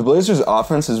the Blazers'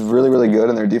 offense is really, really good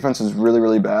and their defense is really,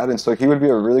 really bad, and so he would be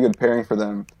a really good pairing for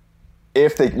them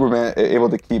if they were able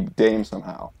to keep Dame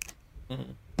somehow.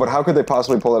 But how could they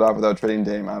possibly pull it off without trading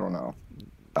Dame? I don't know.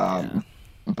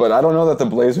 But I don't know that the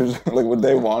Blazers, would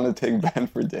they want to take Ben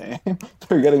for Dame?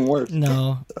 They're getting worse.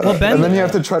 No. Well, Ben, and then you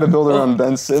have to try to build around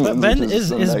Ben Simmons. Ben which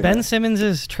is a Ben nightmare.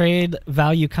 Simmons' trade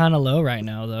value kind of low right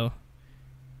now, though?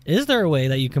 Is there a way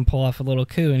that you can pull off a little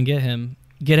coup and get him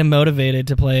motivated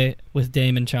to play with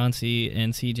Dame and Chauncey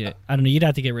and CJ? I don't know. You'd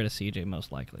have to get rid of CJ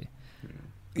most likely.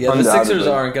 yeah, the Undoubtedly. Sixers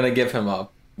aren't going to give him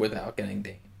up without getting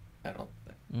Dame. I don't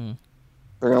think.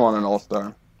 They're going to want an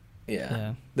all-star.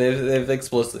 Yeah. They've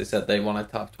explicitly said they want a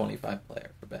top 25 player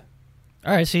for Ben.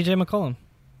 All right, CJ McCollum.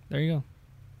 There you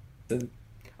go. It's a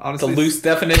Honestly, loose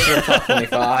definition of top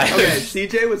 25. okay,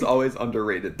 CJ was always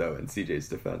underrated though in CJ's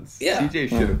defense. Yeah. CJ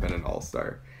should have been an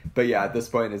all-star. But yeah, at this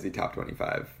point, is he top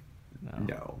 25?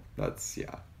 No. That's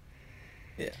Yeah.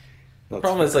 That's The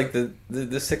problem is like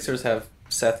the Sixers have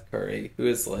Seth Curry, who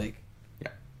is like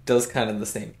does kind of the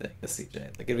same thing as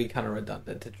CJ. Like it'd be kind of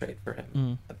redundant to trade for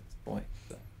him at this point.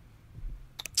 So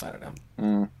I don't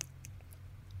know.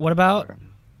 What about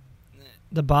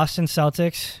the Boston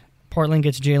Celtics? Portland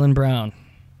gets Jaylen Brown.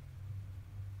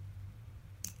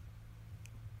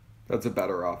 That's a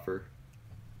better offer.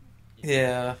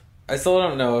 Yeah, I still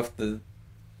don't know if the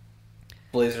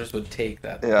Blazers would take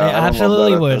that. Yeah, They I don't love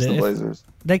absolutely that would. if it's the If- Blazers.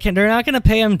 They're not going to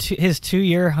pay him his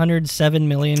 2-year, $107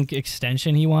 million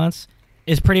extension he wants.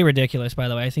 Is pretty ridiculous, by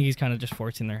the way. I think he's kind of just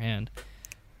forcing their hand.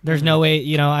 There's no way,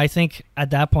 I think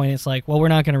at that point it's like, well, we're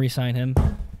not going to re-sign him,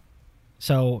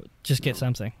 so just get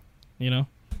something,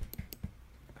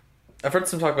 I've heard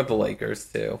some talk about the Lakers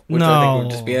too, which I think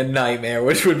would just be a nightmare,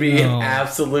 which would be an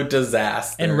absolute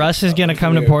disaster. And Russ is going to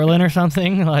come to Portland or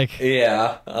something? Like,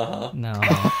 Yeah. no.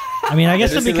 I mean, I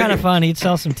guess it'd be just kind of like- fun. He'd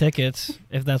sell some tickets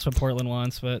if that's what Portland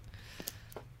wants, but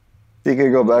He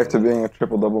could go back to being a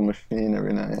triple-double machine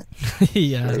every night.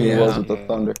 yeah. He Yeah. was with the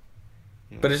Thunder.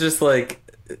 But it's just like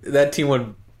that team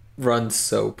would run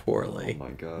so Oh poorly my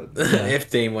god. if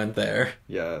Dame went there.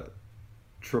 Yeah.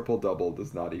 Triple-double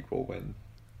does not equal win.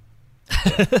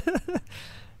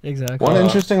 Exactly. One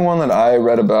interesting one that I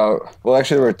read about, well,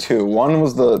 actually there were two. One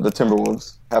was the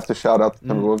Timberwolves. Have to shout out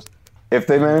the Timberwolves. If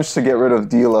they managed to get rid of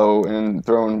D'Lo and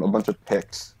throw in a bunch of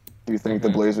picks, do you think the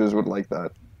Blazers would like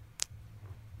that?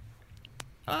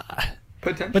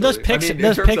 Potentially. But those picks- I mean,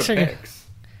 those in terms picks of are- picks.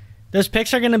 Those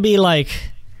picks are going to be like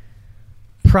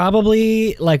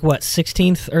probably like what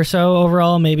 16th or so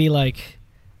overall, maybe like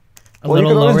a Well, you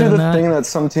little could always lower do than the that. thing that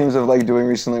some teams have like doing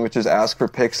recently, which is ask for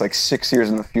picks like 6 years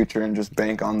in the future and just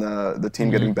bank on the team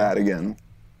getting bad again,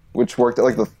 which worked.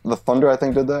 Like the Thunder, I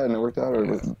think, did that and it worked out.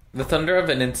 Or The Thunder have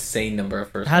an insane number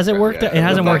of first. Has it worked? Yeah, It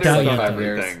hasn't the worked out Thunder yet. have though.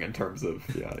 everything in terms of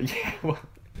well,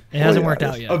 It hasn't yeah, worked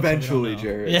out yet. so we don't eventually, know.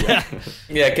 Jared. Yeah.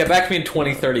 Yeah, get back to me in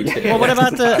 2032. Well, what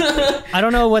about the? I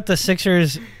don't know what the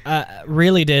Sixers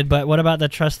really did, but what about the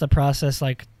trust the process,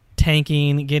 like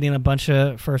tanking, getting a bunch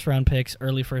of first-round picks,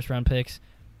 early first-round picks?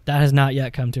 That has not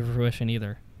yet come to fruition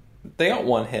either. They got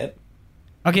one hit.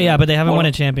 Okay, yeah, but they haven't Well- won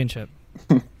a championship,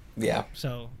 Yeah.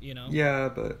 so you know. Yeah,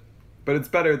 but it's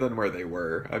better than where they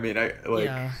were. I mean,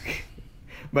 Yeah.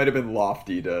 might have been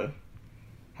lofty to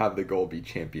have the goal be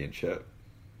championship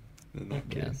in that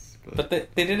case. But they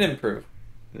did improve.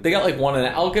 They got like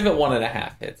I'll give it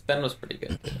 1.5 hits. Ben was pretty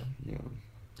good too.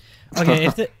 yeah. Okay,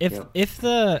 if Yeah.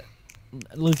 the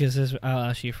Lucas is, I'll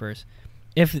ask you first.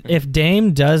 If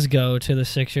Dame does go to the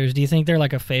Sixers, do you think they're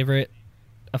like a favorite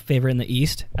in the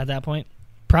East at that point?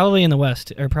 Probably in the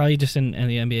West, or probably just in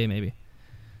the NBA, maybe.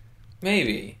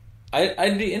 Maybe.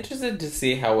 I'd be interested to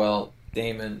see how well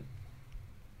Dame and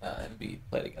Embiid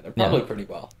play together. Probably pretty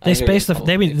well. They space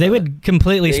they would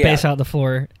completely space out the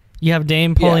floor. You have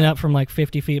Dame pulling up from like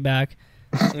 50 feet back,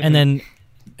 and then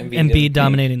Embiid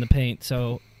dominating the paint.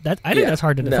 So I think that's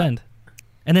hard to defend.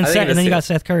 And then you got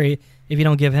Seth Curry if you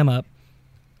don't give him up.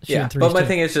 Yeah, but my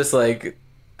thing is just like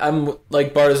I'm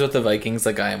like Bart is with the Vikings,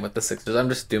 like I am with the Sixers. I'm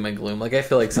just doom and gloom. Like I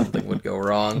feel like something would go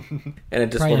wrong, and it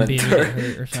just Probably wouldn't Embiid would get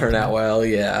hurt or turn out something. well.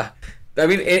 Yeah, I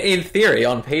mean, in theory,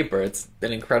 on paper, it's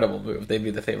an incredible move. They'd be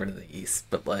the favorite in the East,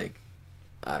 but like,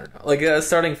 I don't know, like a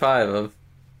starting five of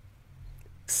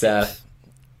Seth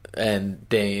and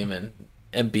Dame and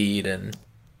Embiid and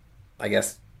I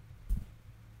guess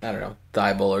I don't know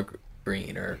Thibault or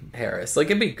Green or Harris. Like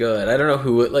it'd be good. I don't know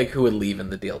who would leave in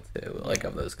the deal too, like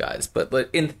of those guys. But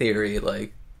in theory,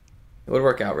 like it would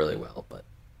work out really well. But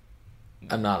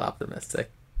I'm not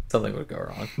optimistic. Something would go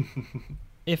wrong.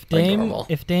 If like Dame normal.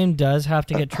 if Dame does have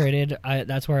to get traded,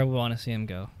 that's where I would want to see him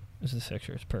go. Is the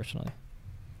Sixers personally?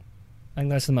 I think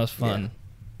that's the most fun.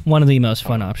 One of the most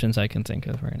fun options I can think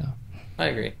of right now. I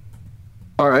agree.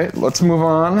 All right, let's move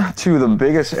on to the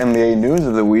biggest NBA news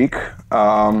of the week,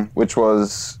 which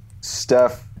was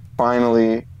Steph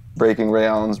finally breaking Ray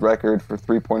Allen's record for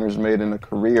three-pointers made in a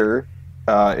career.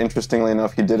 Interestingly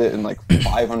enough, he did it in like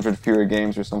 500 fewer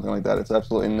games or something like that. It's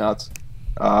absolutely nuts.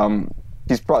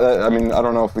 He's probably. I mean, I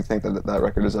don't know if we think that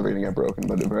record is ever going to get broken,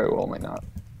 but it very well might not.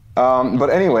 But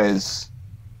anyways,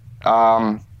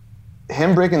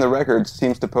 him breaking the record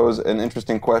seems to pose an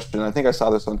interesting question. I think I saw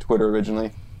this on Twitter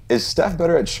originally. Is Steph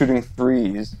better at shooting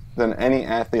threes than any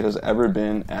athlete has ever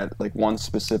been at like one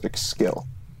specific skill?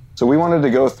 So we wanted to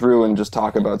go through and just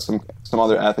talk about some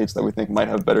other athletes that we think might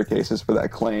have better cases for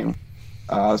that claim.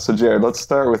 So Jared, let's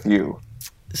start with you.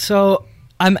 So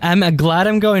I'm glad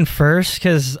I'm going first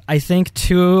because I think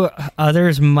two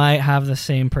others might have the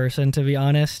same person, to be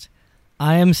honest.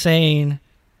 I am saying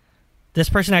this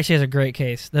person actually has a great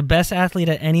case. The best athlete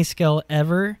at any skill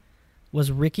ever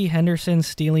was Ricky Henderson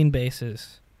stealing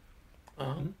bases.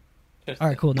 All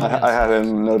right, cool. No, I had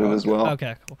him noted as well.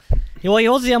 Okay, cool. Well, he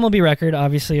holds the MLB record,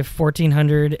 obviously, of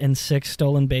 1,406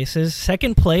 stolen bases.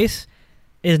 Second place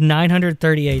is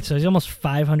 938, so he's almost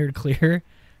 500 clear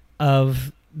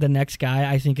of the next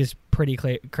guy. I think is pretty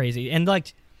crazy. And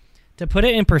like to put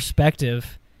it in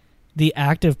perspective, the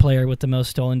active player with the most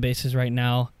stolen bases right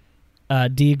now,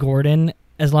 D. Gordon,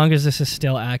 as long as this is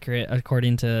still accurate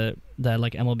according to the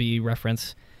like MLB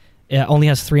reference, only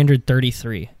has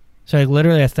 333. So like,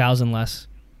 literally 1,000 less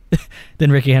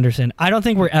than Ricky Henderson. I don't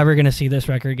think we're ever going to see this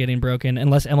record getting broken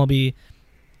unless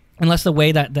the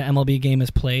way that the MLB game is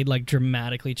played like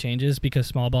dramatically changes because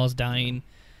small ball's dying.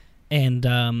 And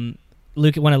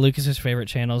one of Lucas's favorite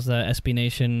channels, the SB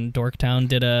Nation Dorktown,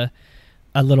 did a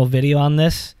little video on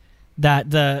this.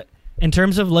 That in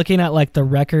terms of looking at like the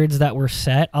records that were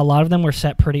set, a lot of them were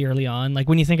set pretty early on. Like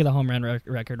when you think of the home run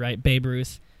record, right? Babe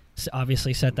Ruth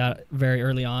obviously set that very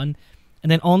early on,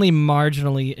 and then only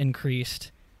marginally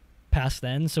increased past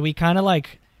then. So we kind of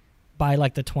like by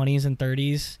like the 20s and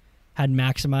 30s had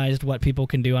maximized what people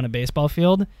can do on a baseball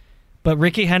field. But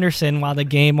Ricky Henderson, while the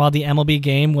MLB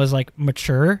game was like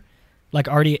mature, like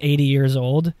already 80 years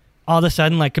old, all of a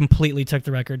sudden like completely took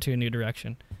the record to a new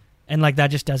direction. And like that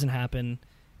just doesn't happen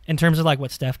in terms of like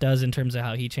what Steph does in terms of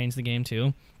how he changed the game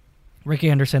too. Ricky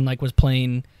Henderson like was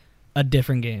playing a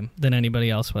different game than anybody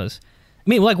else was. I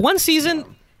mean, like one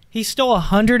season he stole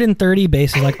 130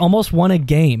 bases, like almost won a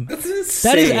game. That's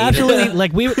insane. That is absolutely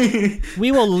like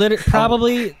we will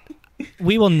probably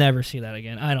we will never see that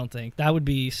again. I don't think that would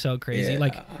be so crazy. Yeah.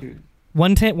 Like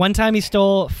one time he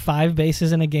stole 5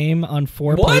 bases in a game on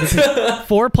 4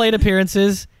 plate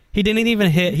appearances. He didn't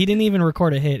even hit. He didn't even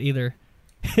record a hit either,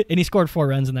 and he scored 4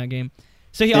 runs in that game.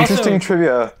 So he Interesting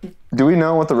trivia. Do we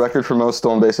know what the record for most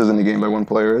stolen bases in a game by one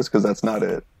player is? Because that's not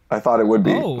it. I thought it would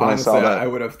be when Honestly, I saw that. I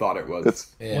would have thought it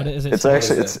was. What is it? It's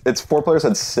actually it's 4 players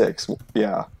had 6.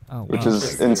 Yeah, Oh, which wow.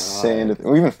 is insane.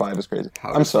 Even 5 is crazy.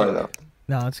 I'm sorry though.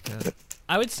 No, it's good.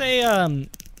 I would say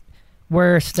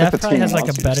where Steph the probably team has like a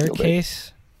wants you to better steal base.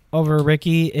 case over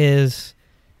Ricky is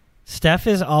Steph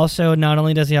is also, not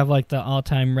only does he have like the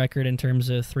all-time record in terms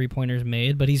of 3-pointers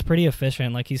made, but he's pretty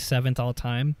efficient. Like he's 7th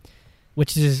all-time,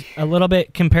 which is a little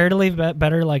bit comparatively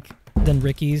better like than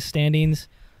Ricky's standings.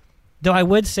 Though I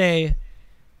would say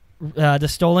the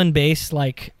stolen base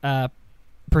like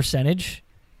percentage,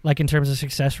 like in terms of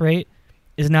success rate,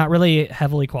 is not really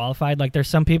heavily qualified. Like there's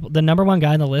some people, the number one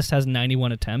guy on the list has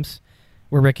 91 attempts,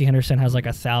 where Ricky Henderson has like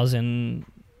 1,000,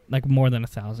 like more than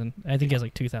 1,000. I think he has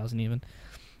like 2,000 even.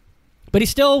 But he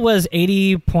still was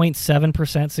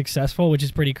 80.7% successful, which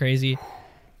is pretty crazy.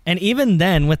 And even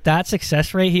then, with that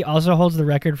success rate, he also holds the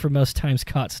record for most times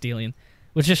caught stealing,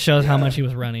 which just shows how much he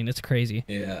was running. It's crazy.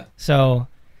 Yeah. So,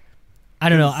 I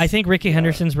don't know. I think Ricky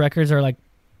Henderson's records are like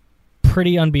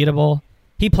pretty unbeatable.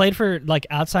 He played for, like,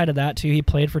 outside of that, too, he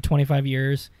played for 25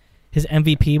 years. His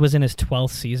MVP was in his 12th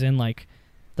season. Like,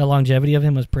 the longevity of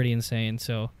him was pretty insane.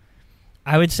 So,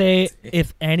 I would say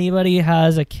if anybody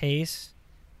has a case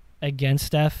against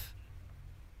Steph,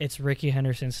 it's Ricky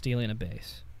Henderson stealing a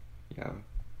base. Yeah.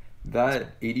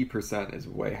 That 80% is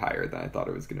way higher than I thought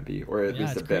it was going to be, or at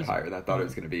least a bit higher than I thought it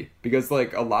was going to be. Because,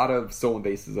 like, a lot of stolen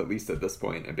bases, at least at this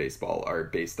point in baseball, are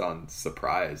based on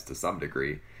surprise to some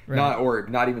degree. Right.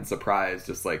 Not even surprise,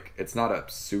 just, like, it's not a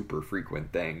super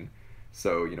frequent thing.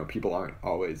 So, you know, people aren't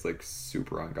always, like,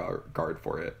 super on guard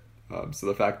for it. So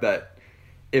the fact that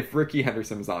if Ricky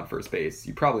Henderson was on first base,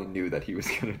 you probably knew that he was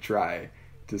going to try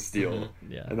to steal,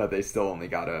 Yeah. and that they still only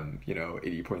got him,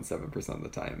 80.7% of the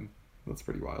time. That's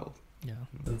pretty wild. Yeah.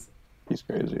 He's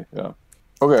crazy. Yeah.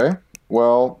 Okay.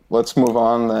 Well, let's move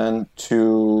on then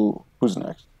to who's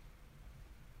next.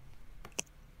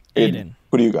 Aiden.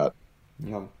 Who do you got?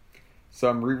 Yeah. So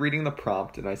I'm rereading the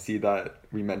prompt, and I see that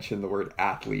we mentioned the word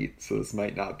athlete, so this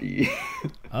might not be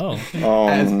Oh. Oh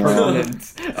as no.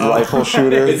 permanent. Rifle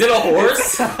shooter. Is it a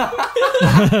horse?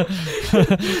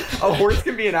 A horse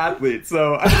can be an athlete,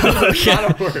 so it's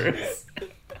not a horse.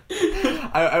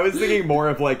 I was thinking more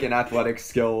of like an athletic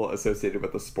skill associated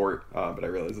with the sport, but I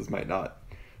realize this might not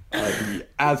be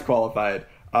as qualified.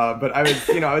 But I was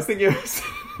thinking it was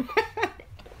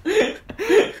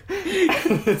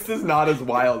this is not as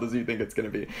wild as you think it's going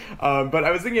to be. But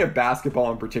I was thinking of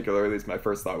basketball in particular. At least my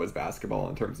first thought was basketball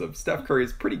in terms of Steph Curry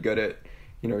is pretty good at,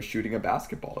 shooting a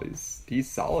basketball. He's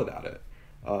solid at it.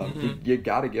 You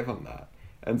got to give him that.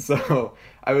 And so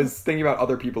I was thinking about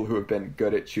other people who have been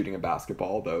good at shooting a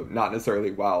basketball, though not necessarily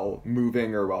while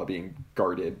moving or while being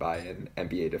guarded by an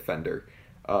NBA defender.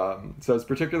 So I was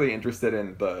particularly interested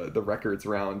in the records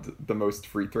around the most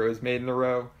free throws made in a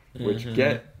row, which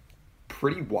get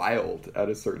pretty wild at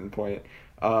a certain point.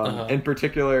 In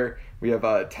particular, we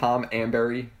have Tom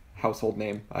Amberry, household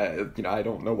name. I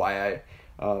don't know why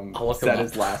I said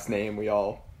his last name. We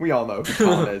all know who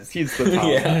Tom is. He's the Tom.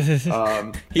 Yeah.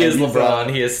 He is LeBron.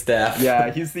 He is Steph.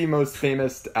 Yeah, he's the most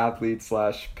famous athlete /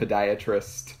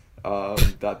 podiatrist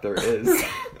that there is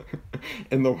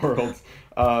in the world.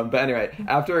 But anyway,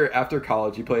 after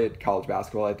college, he played college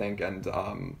basketball, I think, and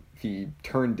he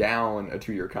turned down a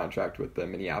 2-year contract with the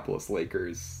Minneapolis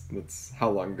Lakers. That's how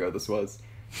long ago this was.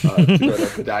 To go to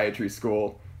podiatry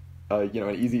school.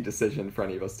 An easy decision for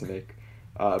any of us to make.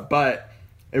 But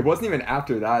it wasn't even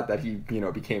after that he,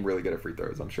 became really good at free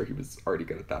throws. I'm sure he was already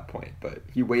good at that point. But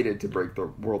he waited to break the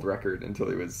world record until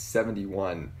he was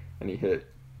 71, and he hit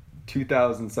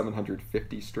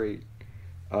 2,750 straight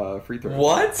free throws.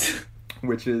 What?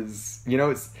 Which is,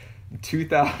 it's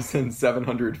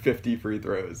 2,750 free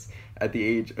throws at the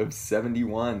age of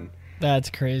 71. That's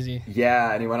crazy.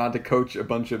 Yeah, and he went on to coach a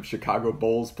bunch of Chicago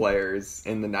Bulls players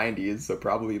in the 90s, so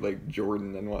probably like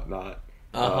Jordan and whatnot,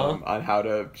 on how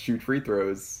to shoot free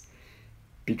throws.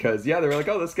 Because, they were like,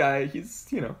 oh, this guy, he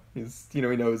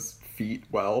knows feet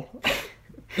well.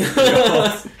 He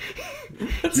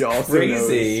also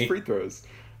knows free throws,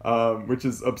 which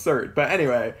is absurd. But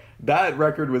anyway, that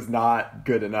record was not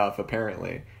good enough,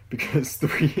 apparently, because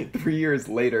three years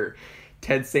later,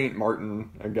 Ted St.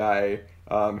 Martin, a guy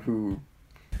who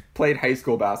played high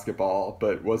school basketball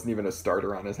but wasn't even a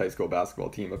starter on his high school basketball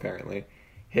team, apparently,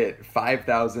 hit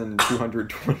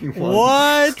 5,221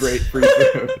 What? straight free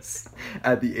throws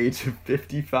at the age of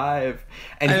 55,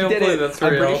 and I he don't did believe it. that's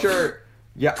I'm real. pretty sure.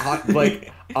 Yeah,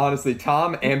 like honestly,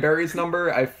 Tom Amberry's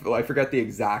number. I forget the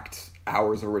exact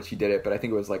hours over which he did it, but I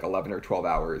think it was like 11 or 12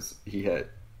 hours. He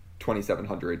hit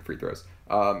 2,700 free throws.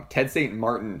 Ted St.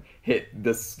 Martin hit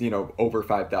this, over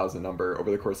 5,000 number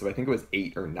over the course of, I think it was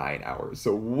 8 or 9 hours.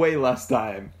 So way less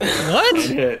time. What? And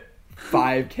hit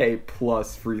 5K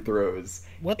plus free throws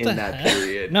What in the that heck?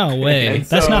 period. No way. And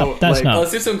That's so, not. like,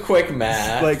 Let's do some quick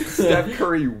math. Like Steph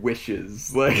Curry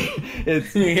wishes. Like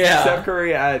it's Yeah. Steph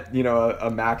Curry at a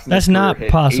max. That's career not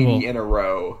hit possible. 80 in a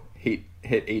row.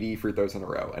 Hit 80 free throws in a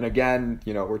row. And again,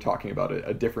 we're talking about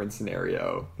a different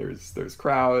scenario. There's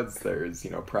crowds. There's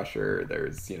pressure.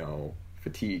 There's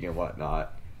fatigue and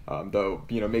whatnot. Though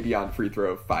maybe on free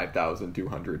throw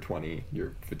 5,220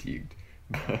 you're fatigued.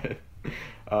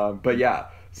 But yeah.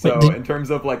 So Wait, in terms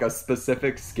of like a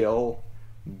specific skill,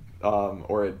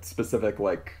 or a specific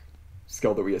like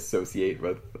skill that we associate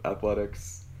with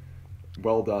athletics,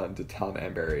 well done to Tom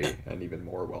Amberry, and even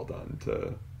more well done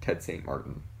to Ted St.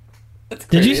 Martin. That's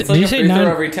Did crazy. you- It's did like you a say free throw 9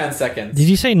 every 10 seconds. Did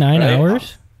you say 9 Right?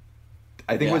 hours?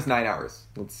 I think Yeah. it was 9 hours.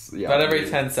 About every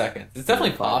 10 seconds. It's definitely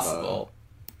Five, possible.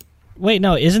 Wait,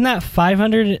 no. Isn't that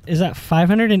 500? Is that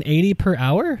 580 per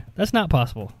hour? That's not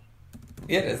possible.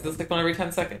 Yeah, it is. That's like one every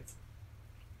 10 seconds.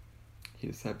 He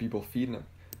just had people feeding him.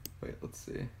 Wait, let's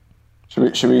see. Should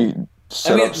we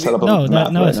set mean, up a No,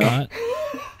 math no, right it's now? not.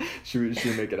 Should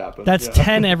we make it happen? That's Yeah.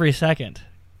 10 every second.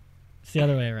 It's the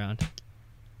other way around.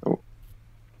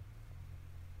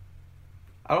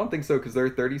 I don't think so, because there are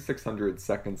 3,600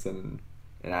 seconds in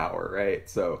an hour, right?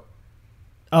 So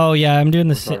Oh yeah, I'm doing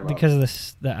talking about- because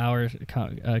of the hour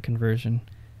conversion.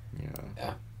 yeah.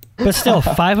 Yeah. But still,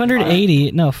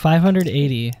 580. No,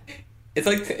 580.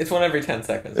 It's one every 10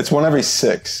 seconds. It's one every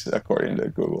 6, according to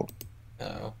Google.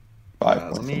 Oh. 5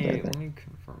 Let points. me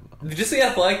confirm that. Did you see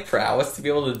athletic prowess to be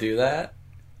able to do that?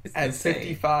 It's At insane.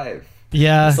 55.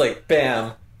 Yeah. It's like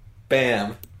bam,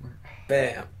 bam,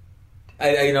 bam.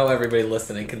 I know everybody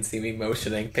listening can see me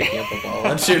motioning, picking up a ball,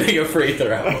 and shooting a free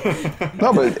throw.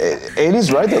 No, but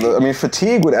 80's right though. I mean,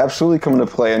 fatigue would absolutely come into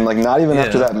play, and like not even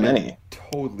after Yeah. that many.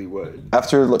 Totally would.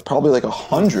 After like, probably like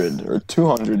 100 or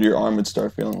 200, your arm would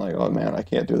start feeling like, oh man, I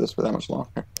can't do this for that much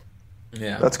longer.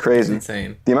 Yeah, That's crazy. It's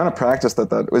insane. The amount of practice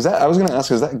that was that. I was going to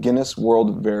ask, is that Guinness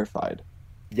World verified?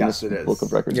 Yes, Guinness it is. Book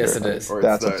of Records. Yes, it verified? is. Or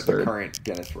That's it's the absurd. current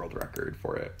Guinness World Record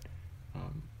for it.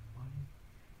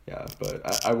 Yeah,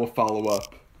 but I will follow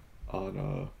up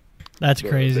on That's the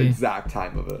crazy. exact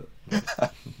time of it.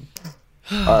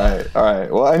 All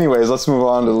right. Well, anyways, let's move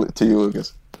on to you,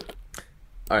 Lucas.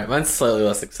 All right, mine's slightly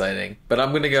less exciting, but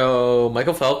I'm going to go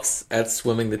Michael Phelps at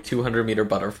swimming the 200-meter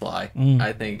butterfly.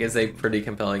 I think is a pretty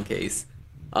compelling case.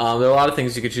 There are a lot of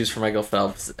things you could choose for Michael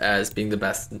Phelps as being the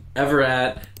best ever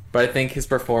at, but I think his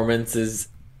performances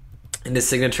in his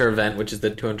signature event, which is the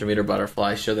 200-meter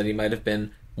butterfly, show that he might have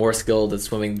been more skilled at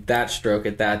swimming that stroke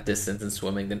at that distance in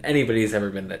swimming than anybody's ever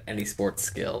been at any sports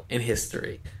skill in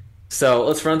history. So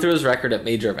let's run through his record at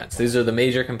major events. These are the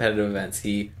major competitive events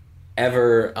he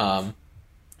ever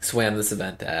swam this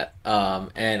event at.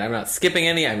 And I'm not skipping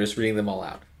any, I'm just reading them all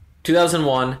out.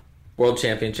 2001, World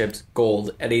Championships,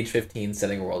 gold at age 15,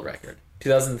 setting a world record.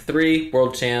 2003,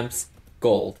 World Champs,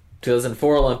 gold.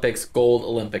 2004 Olympics, gold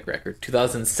Olympic record.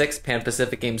 2006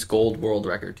 Pan-Pacific Games, gold world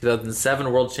record.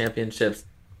 2007 World Championships,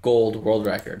 gold world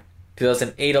record.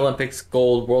 2008 Olympics,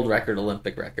 gold world record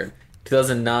Olympic record.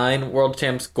 2009 World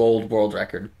Champs, gold world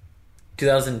record.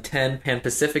 2010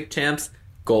 Pan-Pacific Champs,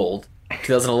 gold.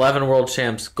 2011 World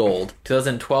Champs, gold.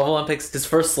 2012 Olympics, his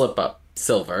first slip-up,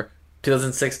 silver.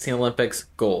 2016 Olympics,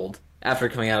 gold, after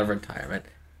coming out of retirement.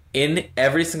 In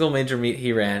every single major meet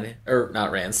he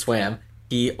swam,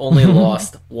 he only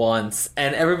lost once.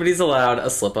 And everybody's allowed a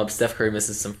slip-up. Steph Curry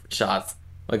misses some shots.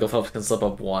 Michael Phelps can slip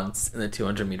up once in the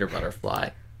 200-meter butterfly.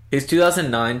 His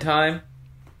 2009 time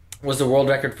was the world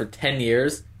record for 10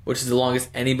 years, which is the longest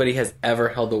anybody has ever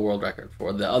held the world record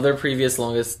for. The other previous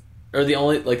longest, or the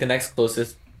only, like the next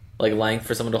closest length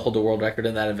for someone to hold the world record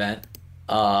in that event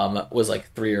was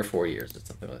 3 or 4 years or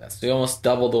something like that. So he almost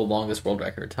doubled the longest world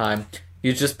record time. He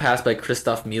was just passed by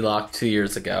Christoph Milak 2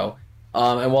 years ago.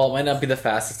 And while it might not be the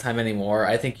fastest time anymore,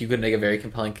 I think you could make a very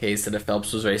compelling case that if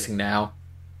Phelps was racing now,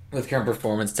 with current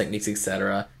performance techniques,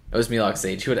 etc., it was Milak's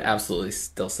age, he would absolutely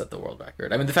still set the world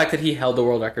record. I mean, the fact that he held the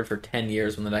world record for 10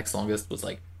 years when the next longest was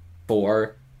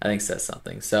 4, I think says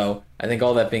something. So I think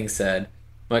all that being said,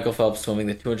 Michael Phelps swimming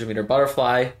the 200-meter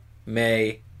butterfly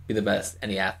may be the best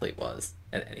any athlete was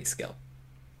at any skill.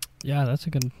 Yeah, that's a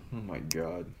good. Oh my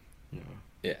god. Yeah.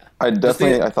 Yeah. I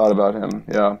thought about him.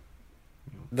 Yeah.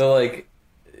 the like,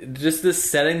 just this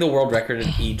setting the world record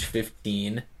at age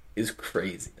 15 is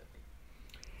crazy.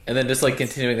 And then just like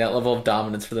continuing that level of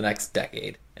dominance for the next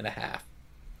decade and a half.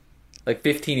 Like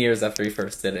 15 years after he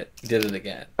first did it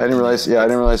again. I didn't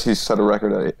realize he set a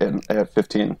record at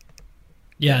 15.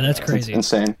 Yeah, that's crazy.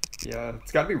 It's insane. Yeah,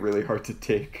 it's got to be really hard to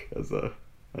take as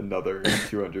another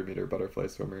 200-meter butterfly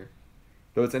swimmer.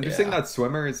 Though it's interesting that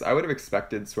swimmers, I would have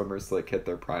expected swimmers to like hit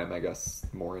their prime, I guess,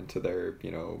 more into their,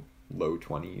 low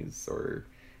 20s or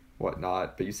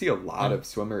whatnot. But you see a lot of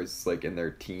swimmers like in their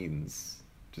teens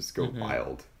just go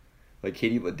wild. Like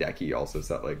Katie Ledecky also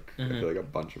set like I feel like a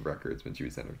bunch of records when she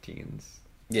was in her teens.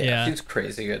 Yeah, she's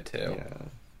crazy good too. Yeah.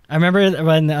 I remember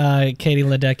when Katie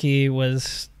Ledecky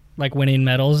was like winning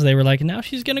medals, they were like, now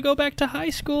she's gonna go back to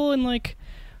high school and like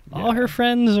all her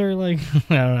friends are like,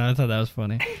 I don't know. I thought that was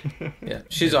funny. Yeah,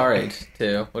 she's our age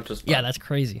too, which was fun. Yeah, that's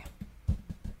crazy.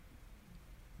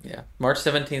 Yeah, March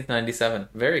 17th, 97.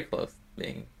 Very close to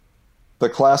being. The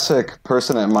classic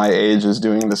person at my age is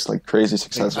doing this like crazy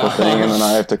successful thing, and then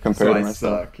I have to compare So to I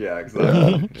myself. suck. Yeah,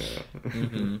 exactly.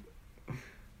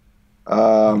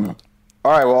 All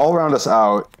right, well, I'll round us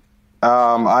out.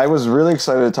 I was really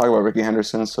excited to talk about Ricky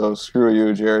Henderson, so screw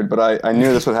you, Jared. But I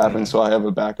knew this would happen, so I have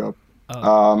a backup.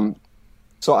 I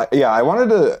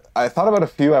thought about a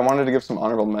few. I wanted to give some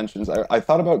honorable mentions. I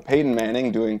thought about Peyton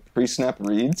Manning doing pre-snap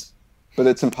reads, but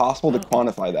it's impossible to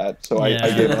quantify that, so I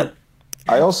gave up.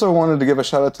 I also wanted to give a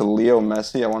shout out to Leo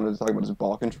Messi. I wanted to talk about his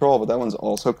ball control, but that one's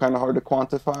also kind of hard to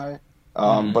quantify.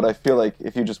 But I feel like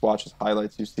if you just watch his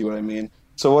highlights, you see what I mean.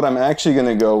 So what I'm actually going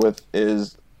to go with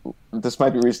is, this might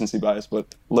be recency bias,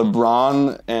 but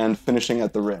LeBron and finishing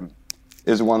at the rim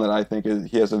is one that I think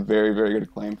he has a very, very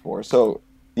good claim for. So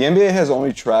the NBA has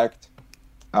only tracked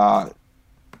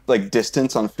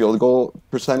distance on field goal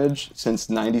percentage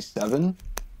since '97.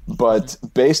 But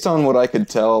based on what I could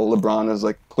tell, LeBron is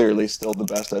like clearly still the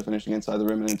best at finishing inside the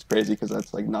rim, and it's crazy because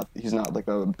that's like he's not like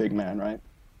a big man, right?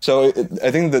 So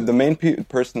I think that the main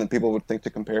person that people would think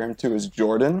to compare him to is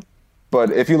Jordan.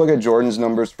 But if you look at Jordan's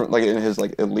numbers from like in his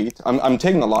like elite, I'm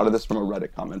taking a lot of this from a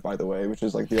Reddit comment, by the way, which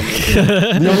is like the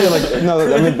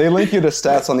only they link you to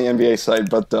stats on the NBA site,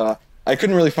 but I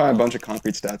couldn't really find a bunch of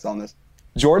concrete stats on this.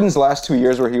 Jordan's last 2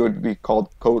 years where he would be called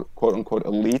quote unquote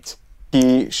elite,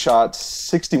 he shot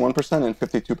 61% and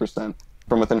 52%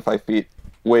 from within 5 feet,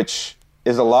 which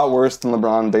is a lot worse than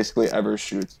LeBron basically ever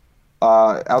shoots.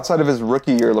 Outside of his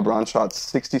rookie year, LeBron shot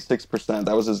 66%.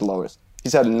 That was his lowest.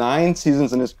 He's had 9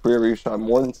 seasons in his career where he shot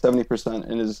more than 70%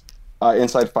 in his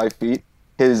inside 5 feet.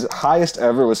 His highest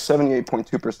ever was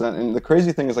 78.2%. And the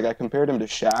crazy thing is, like, I compared him to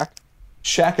Shaq.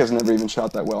 Shaq has never even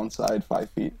shot that well inside 5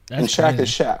 feet. And Shaq is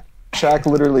Shaq. Shaq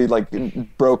literally, like,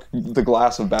 broke the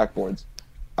glass of backboards.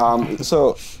 It's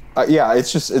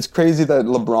crazy that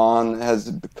LeBron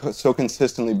has so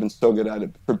consistently been so good at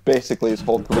it for basically his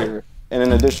whole career. And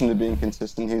in addition to being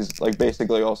consistent, he's like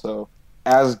basically also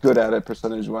as good at it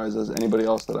percentage-wise as anybody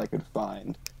else that I could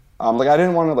find. I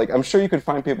didn't want to I'm sure you could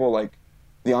find people like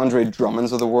the Andre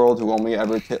Drummonds of the world who only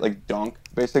ever dunk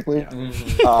basically.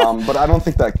 But I don't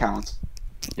think that counts.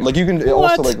 Like you can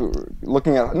also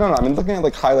looking at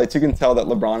highlights, you can tell that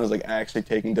LeBron is like actually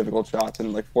taking difficult shots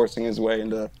and like forcing his way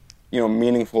into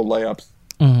meaningful layups.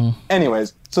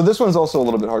 Anyways, so this one's also a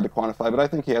little bit hard to quantify, but I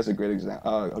think he has a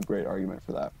great argument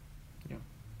for that.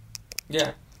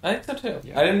 Yeah, I think so too.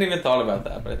 Yeah. I didn't even thought about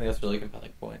that, but I think that's a really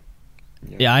compelling point.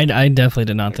 Yeah, I definitely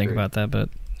did not think about that, but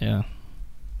yeah.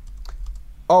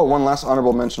 Oh, one last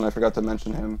honorable mention. I forgot to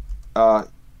mention him.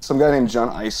 Some guy named John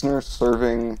Eisner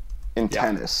serving in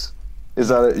tennis. Is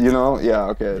that it? Yeah,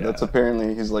 okay. Yeah. That's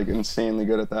apparently he's like insanely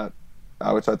good at that,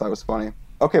 which I thought was funny.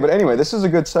 Okay, but anyway, this is a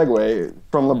good segue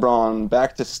from LeBron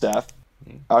back to Steph.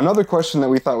 Another question that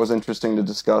we thought was interesting to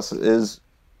discuss is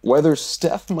whether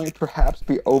Steph might perhaps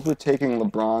be overtaking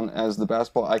LeBron as the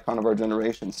basketball icon of our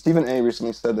generation. Stephen A.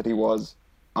 recently said that he was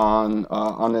on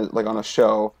a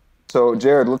show. So,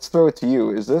 Jared, let's throw it to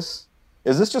you. Is this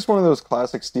just one of those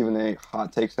classic Stephen A.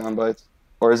 hot take soundbites,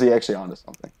 or is he actually onto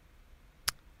something?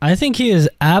 I think he is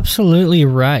absolutely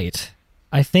right.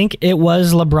 I think it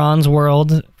was LeBron's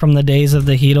world from the days of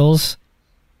the Heatles,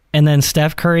 and then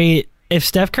Steph Curry. If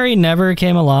Steph Curry never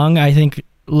came along, I think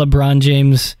LeBron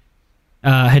James'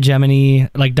 hegemony,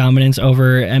 like dominance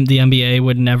over the NBA,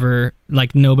 would never,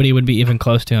 nobody would be even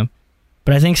close to him.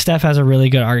 But I think Steph has a really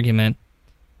good argument.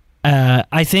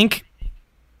 I think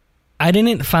I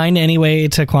didn't find any way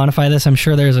to quantify this. I'm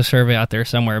sure there's a survey out there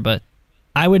somewhere, but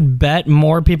I would bet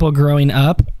more people growing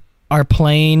up are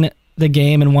playing the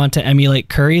game and want to emulate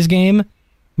Curry's game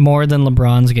more than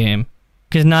LeBron's game.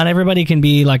 Because not everybody can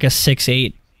be like a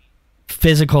 6'8"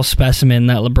 physical specimen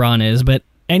that LeBron is, but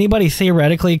anybody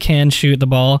theoretically can shoot the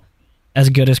ball as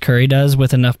good as Curry does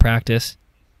with enough practice.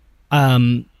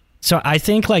 So I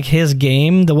think like his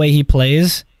game, the way he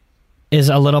plays, is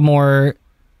a little more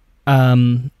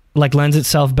like lends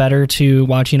itself better to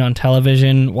watching on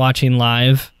television, watching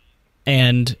live,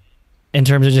 and in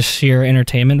terms of just sheer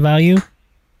entertainment value,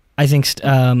 I think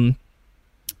Steph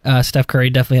Curry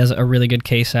definitely has a really good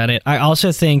case at it. I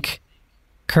also think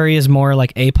Curry is more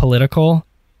like apolitical,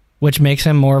 which makes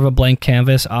him more of a blank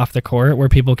canvas off the court where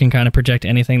people can kind of project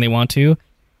anything they want to,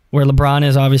 where LeBron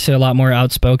is obviously a lot more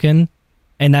outspoken,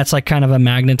 and that's like kind of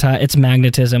it's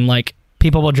magnetism. Like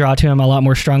people will draw to him a lot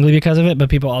more strongly because of it, but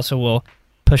people also will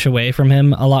push away from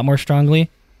him a lot more strongly.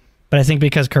 But I think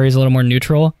because Curry's a little more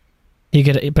neutral, he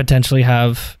could potentially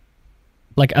have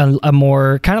like a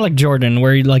more kind of like Jordan,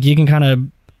 where like you can kind of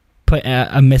put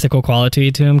a mythical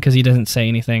quality to him because he doesn't say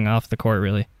anything off the court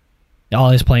really. All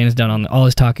his playing is done all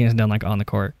his talking is done like on the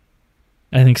court.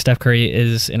 I think Steph Curry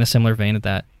is in a similar vein at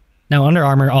that. Now Under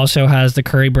Armour also has the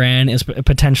Curry brand, is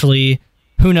potentially,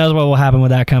 who knows what will happen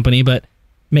with that company, but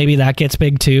maybe that gets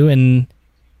big too and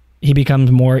he becomes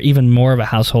even more of a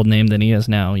household name than he is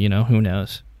now, who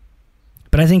knows.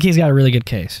 But I think he's got a really good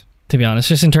case, to be honest,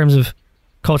 just in terms of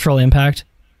cultural impact.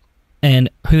 And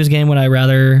whose game would I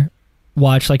rather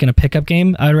watch, like in a pickup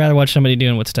game? I'd rather watch somebody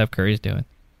doing what Steph Curry's doing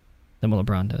than what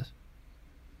LeBron does.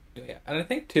 Yeah, and I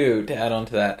think, too, to add on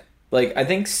to that, like, I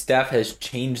think Steph has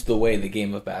changed the way the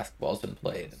game of basketball has been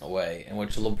played in a way in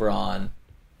which LeBron,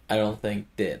 I don't think,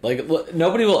 did. Like,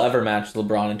 nobody will ever match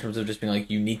LeBron in terms of just being, like,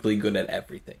 uniquely good at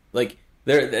everything. Like,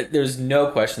 there's no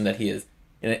question that he is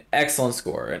an excellent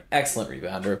scorer, an excellent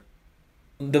rebounder,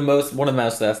 one of the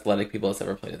most athletic people that's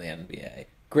ever played in the NBA.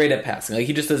 Great at passing. Like,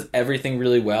 he just does everything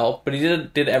really well, but he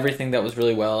did everything that was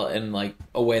really well in, like,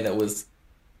 a way that was,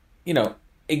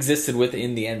 existed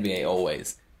within the NBA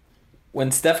always.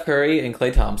 When Steph Curry and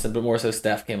Klay Thompson, but more so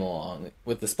Steph, came along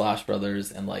with the Splash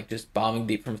Brothers and like just bombing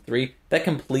deep from three, that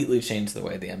completely changed the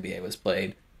way the NBA was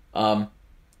played. To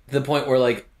the point where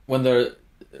like when the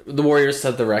Warriors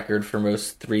set the record for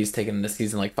most threes taken in the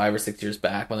season like 5 or 6 years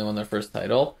back when they won their first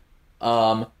title,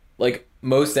 like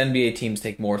most NBA teams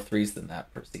take more threes than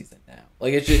that per season now.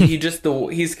 Like it's just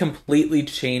he's completely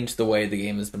changed the way the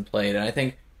game has been played, and I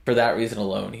think for that reason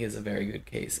alone, he has a very good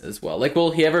case as well. Like,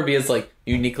 will he ever be as like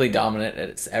uniquely dominant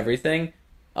at everything,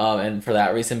 and for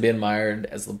that reason be admired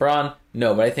as LeBron?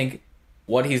 No, but I think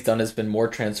what he's done has been more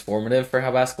transformative for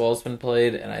how basketball has been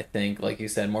played, and I think, like you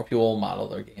said, more people will model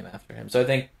their game after him. So I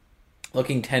think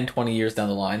looking 10, 20 years down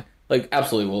the line, like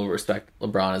absolutely we'll respect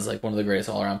LeBron as like one of the greatest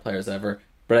all-around players ever,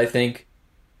 but I think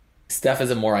Steph is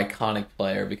a more iconic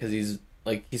player because he's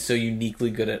so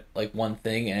uniquely good at like one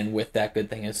thing, and with that good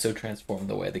thing has so transformed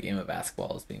the way the game of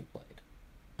basketball is being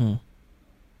played.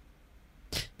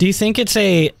 Do you think it's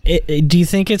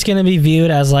going to be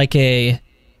viewed as like a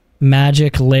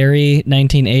Magic Larry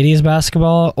 1980s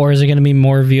basketball, or is it going to be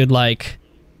more viewed like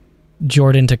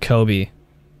Jordan to Kobe?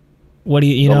 What do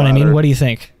you know what I mean? What do you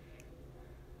think?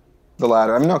 The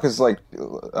latter. I mean, no, because like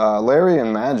Larry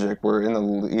and Magic were in the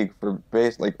league for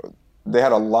they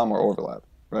had a lot more overlap,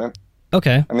 right?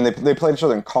 Okay. I mean, they played each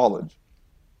other in college.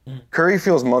 Curry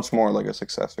feels much more like a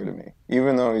successor to me,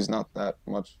 even though he's not that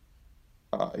much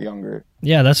younger.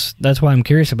 Yeah, that's why I'm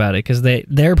curious about it, because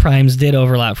their primes did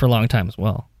overlap for a long time as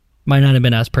well. Might not have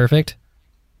been as perfect,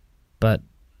 but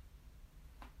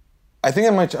I think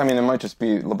it might just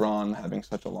be LeBron having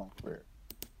such a long career.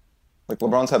 Like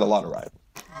LeBron's had a lot of rivals.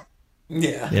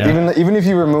 Yeah. Even if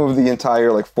you remove the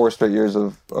entire like 4 straight years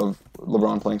of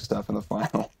LeBron playing Steph in the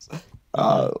finals,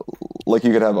 like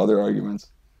you could have other arguments.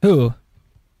 Who?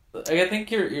 Like, I think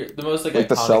you're the most like the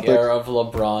iconic Celtics? era of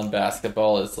LeBron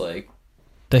basketball is like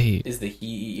The Heat. is the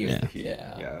Heat.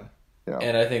 Yeah.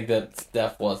 And I think that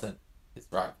Steph wasn't his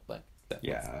rival. Like Steph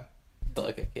was still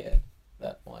like a kid at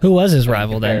that point. Who was his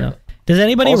rival then? Though? Does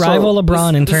anybody Also, rival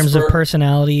LeBron in terms of Spurs-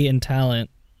 personality and talent?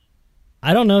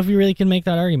 I don't know if you really can make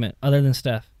that argument other than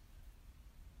Steph.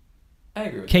 I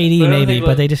agree with KD that. maybe,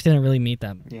 but they just didn't really meet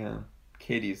that. Yeah.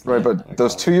 Katie's Right, but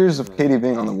those 2 years of KD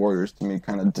being on the Warriors to me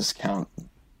kind of discount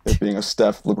it being a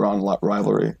Steph-LeBron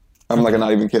rivalry. I'm like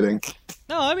not even kidding.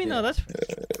 No, I mean, no, that's...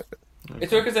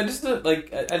 It's weird because I just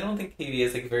like I don't think KD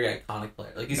is like a very iconic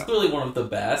player. Like he's clearly one of the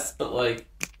best, but like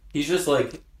he's just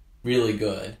like really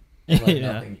good. And, like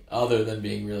nothing other than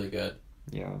being really good.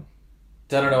 Yeah.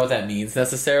 I don't know what that means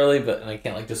necessarily, and I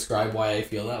can't like describe why I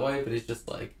feel that way. But he's just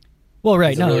like Well,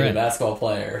 he's a really good basketball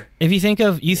player. If you think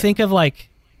of like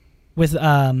with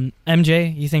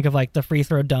MJ, you think of like the free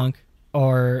throw dunk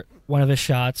or one of his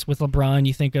shots. With LeBron,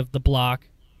 you think of the block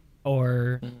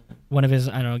or one of his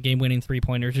game winning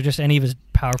 3-pointers or just any of his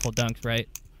powerful dunks, right?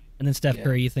 And then Steph Yeah.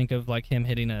 Curry, you think of like him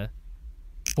hitting a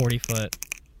 40-foot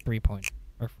 3-point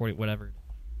or 40 whatever.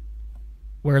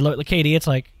 Where KD, it's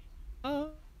like, I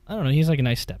don't know, he's like a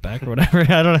nice step back or whatever.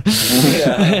 I don't know.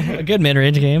 Yeah. A good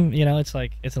mid-range game, it's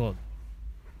like it's a little.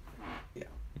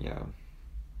 Yeah.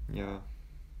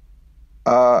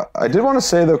 I did want to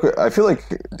say though, I feel like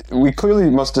we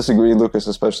clearly must disagree, Lucas,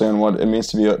 especially on what it means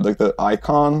to be like the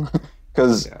icon,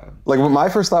 because like my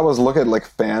first thought was look at like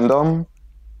fandom,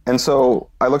 and so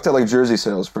I looked at like jersey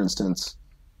sales, for instance,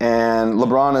 and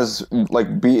LeBron is like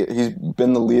he's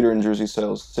been the leader in jersey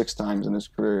sales 6 times in his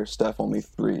career. Steph only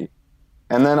 3,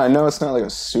 and then I know it's not like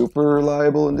a super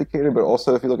reliable indicator, but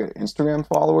also if you look at Instagram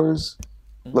followers,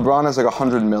 LeBron has like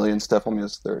 100 million, Steph only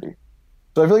has 30.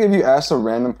 So I feel like if you ask a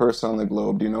random person on the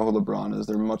globe, do you know who LeBron is,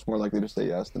 they're much more likely to say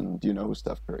yes than do you know who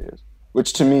Steph Curry is.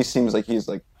 Which to me seems like he's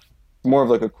like more of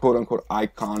like a quote-unquote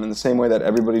icon in the same way that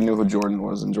everybody knew who Jordan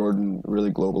was and Jordan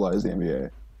really globalized the NBA.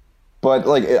 But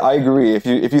like I agree, if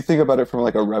you think about it from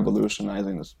like a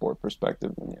revolutionizing the sport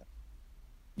perspective, then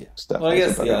Yeah. Steph Well, I has a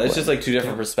guess, better it's play. just like 2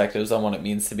 different perspectives on what it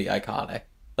means to be iconic.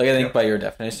 Like, I think by your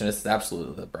definition, it's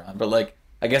absolutely LeBron. But, like,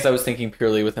 I guess I was thinking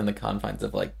purely within the confines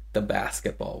of, like, the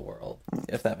basketball world,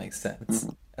 if that makes sense.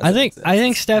 I think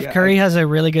Steph Yeah, Curry has a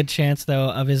really good chance, though,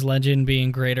 of his legend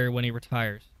being greater when he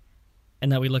retires,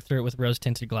 and that we look through it with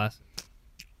rose-tinted glasses.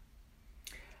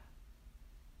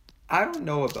 I don't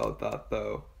know about that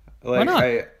though. Why Like not?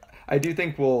 I do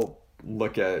think we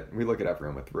look at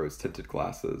everyone with rose tinted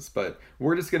glasses, but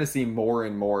we're just gonna see more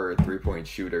and more 3-point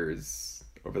shooters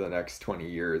over the next 20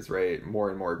 years, right? More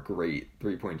and more great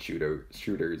 3-point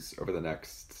shooters over the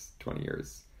next 20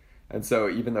 years. And so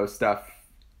even though Steph,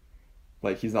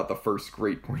 like, he's not the first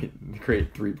great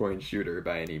 3-point shooter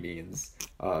by any means,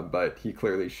 but he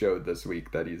clearly showed this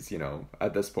week that he's,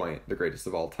 at this point, the greatest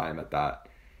of all time at that.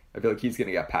 I feel like he's going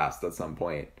to get passed at some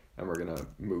point, and we're going to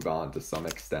move on to some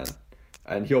extent.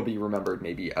 And he'll be remembered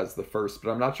maybe as the first, but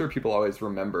I'm not sure people always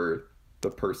remember the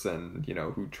person,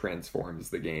 who transforms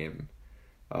the game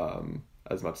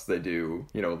as much as they do,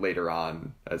 later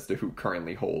on as to who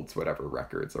currently holds whatever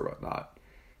records or whatnot.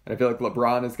 And I feel like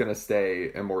LeBron is going to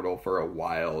stay immortal for a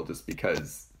while just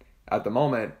because at the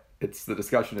moment, the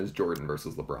discussion is Jordan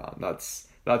versus LeBron. That's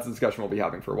the discussion we'll be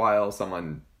having for a while.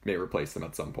 Someone may replace them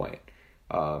at some point.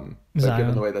 But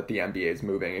given the way that the NBA is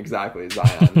moving, exactly,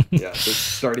 Zion,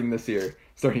 just starting this year,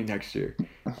 starting next year.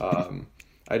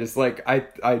 I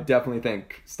definitely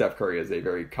think Steph Curry is a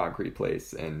very concrete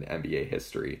place in NBA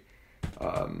history.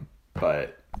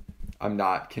 But I'm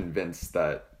not convinced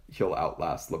that he'll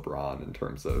outlast LeBron in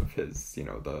terms of his,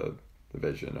 the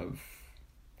vision of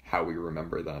how we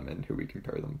remember them and who we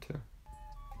compare them to.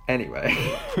 Anyway,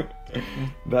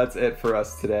 that's it for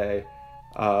us today.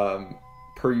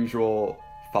 Per usual,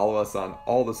 follow us on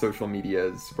all the social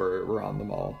medias. We're on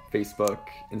them all: Facebook,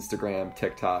 Instagram,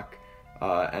 TikTok,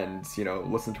 and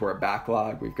listen to our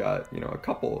backlog. We've got a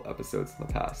couple episodes in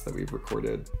the past that we've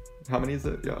recorded. How many is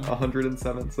it?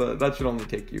 107. So that should only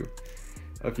take you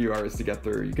a few hours to get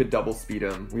through. You could double speed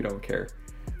them. We don't care.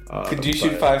 Could you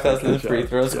shoot 5,000 free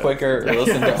throws quicker or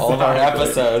listen to all of our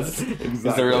episodes? Is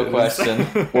the real question.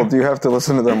 Well, do you have to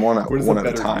listen to them one at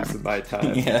a time? Use of my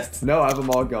time? Yes. No, I have them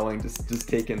all going. Just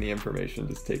take in the information.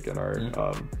 Just take in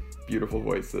our beautiful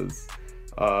voices.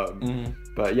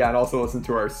 But yeah, and also listen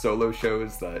to our solo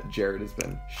shows that Jared has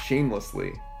been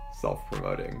shamelessly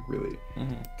self-promoting. Really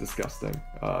disgusting.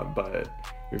 But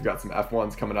we've got some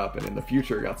F1s coming up, and in the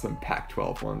future, got some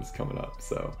Pac-12 ones coming up.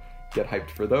 So get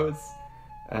hyped for those.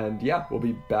 And yeah, we'll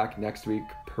be back next week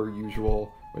per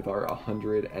usual with our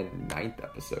 109th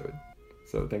episode.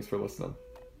 So thanks for listening.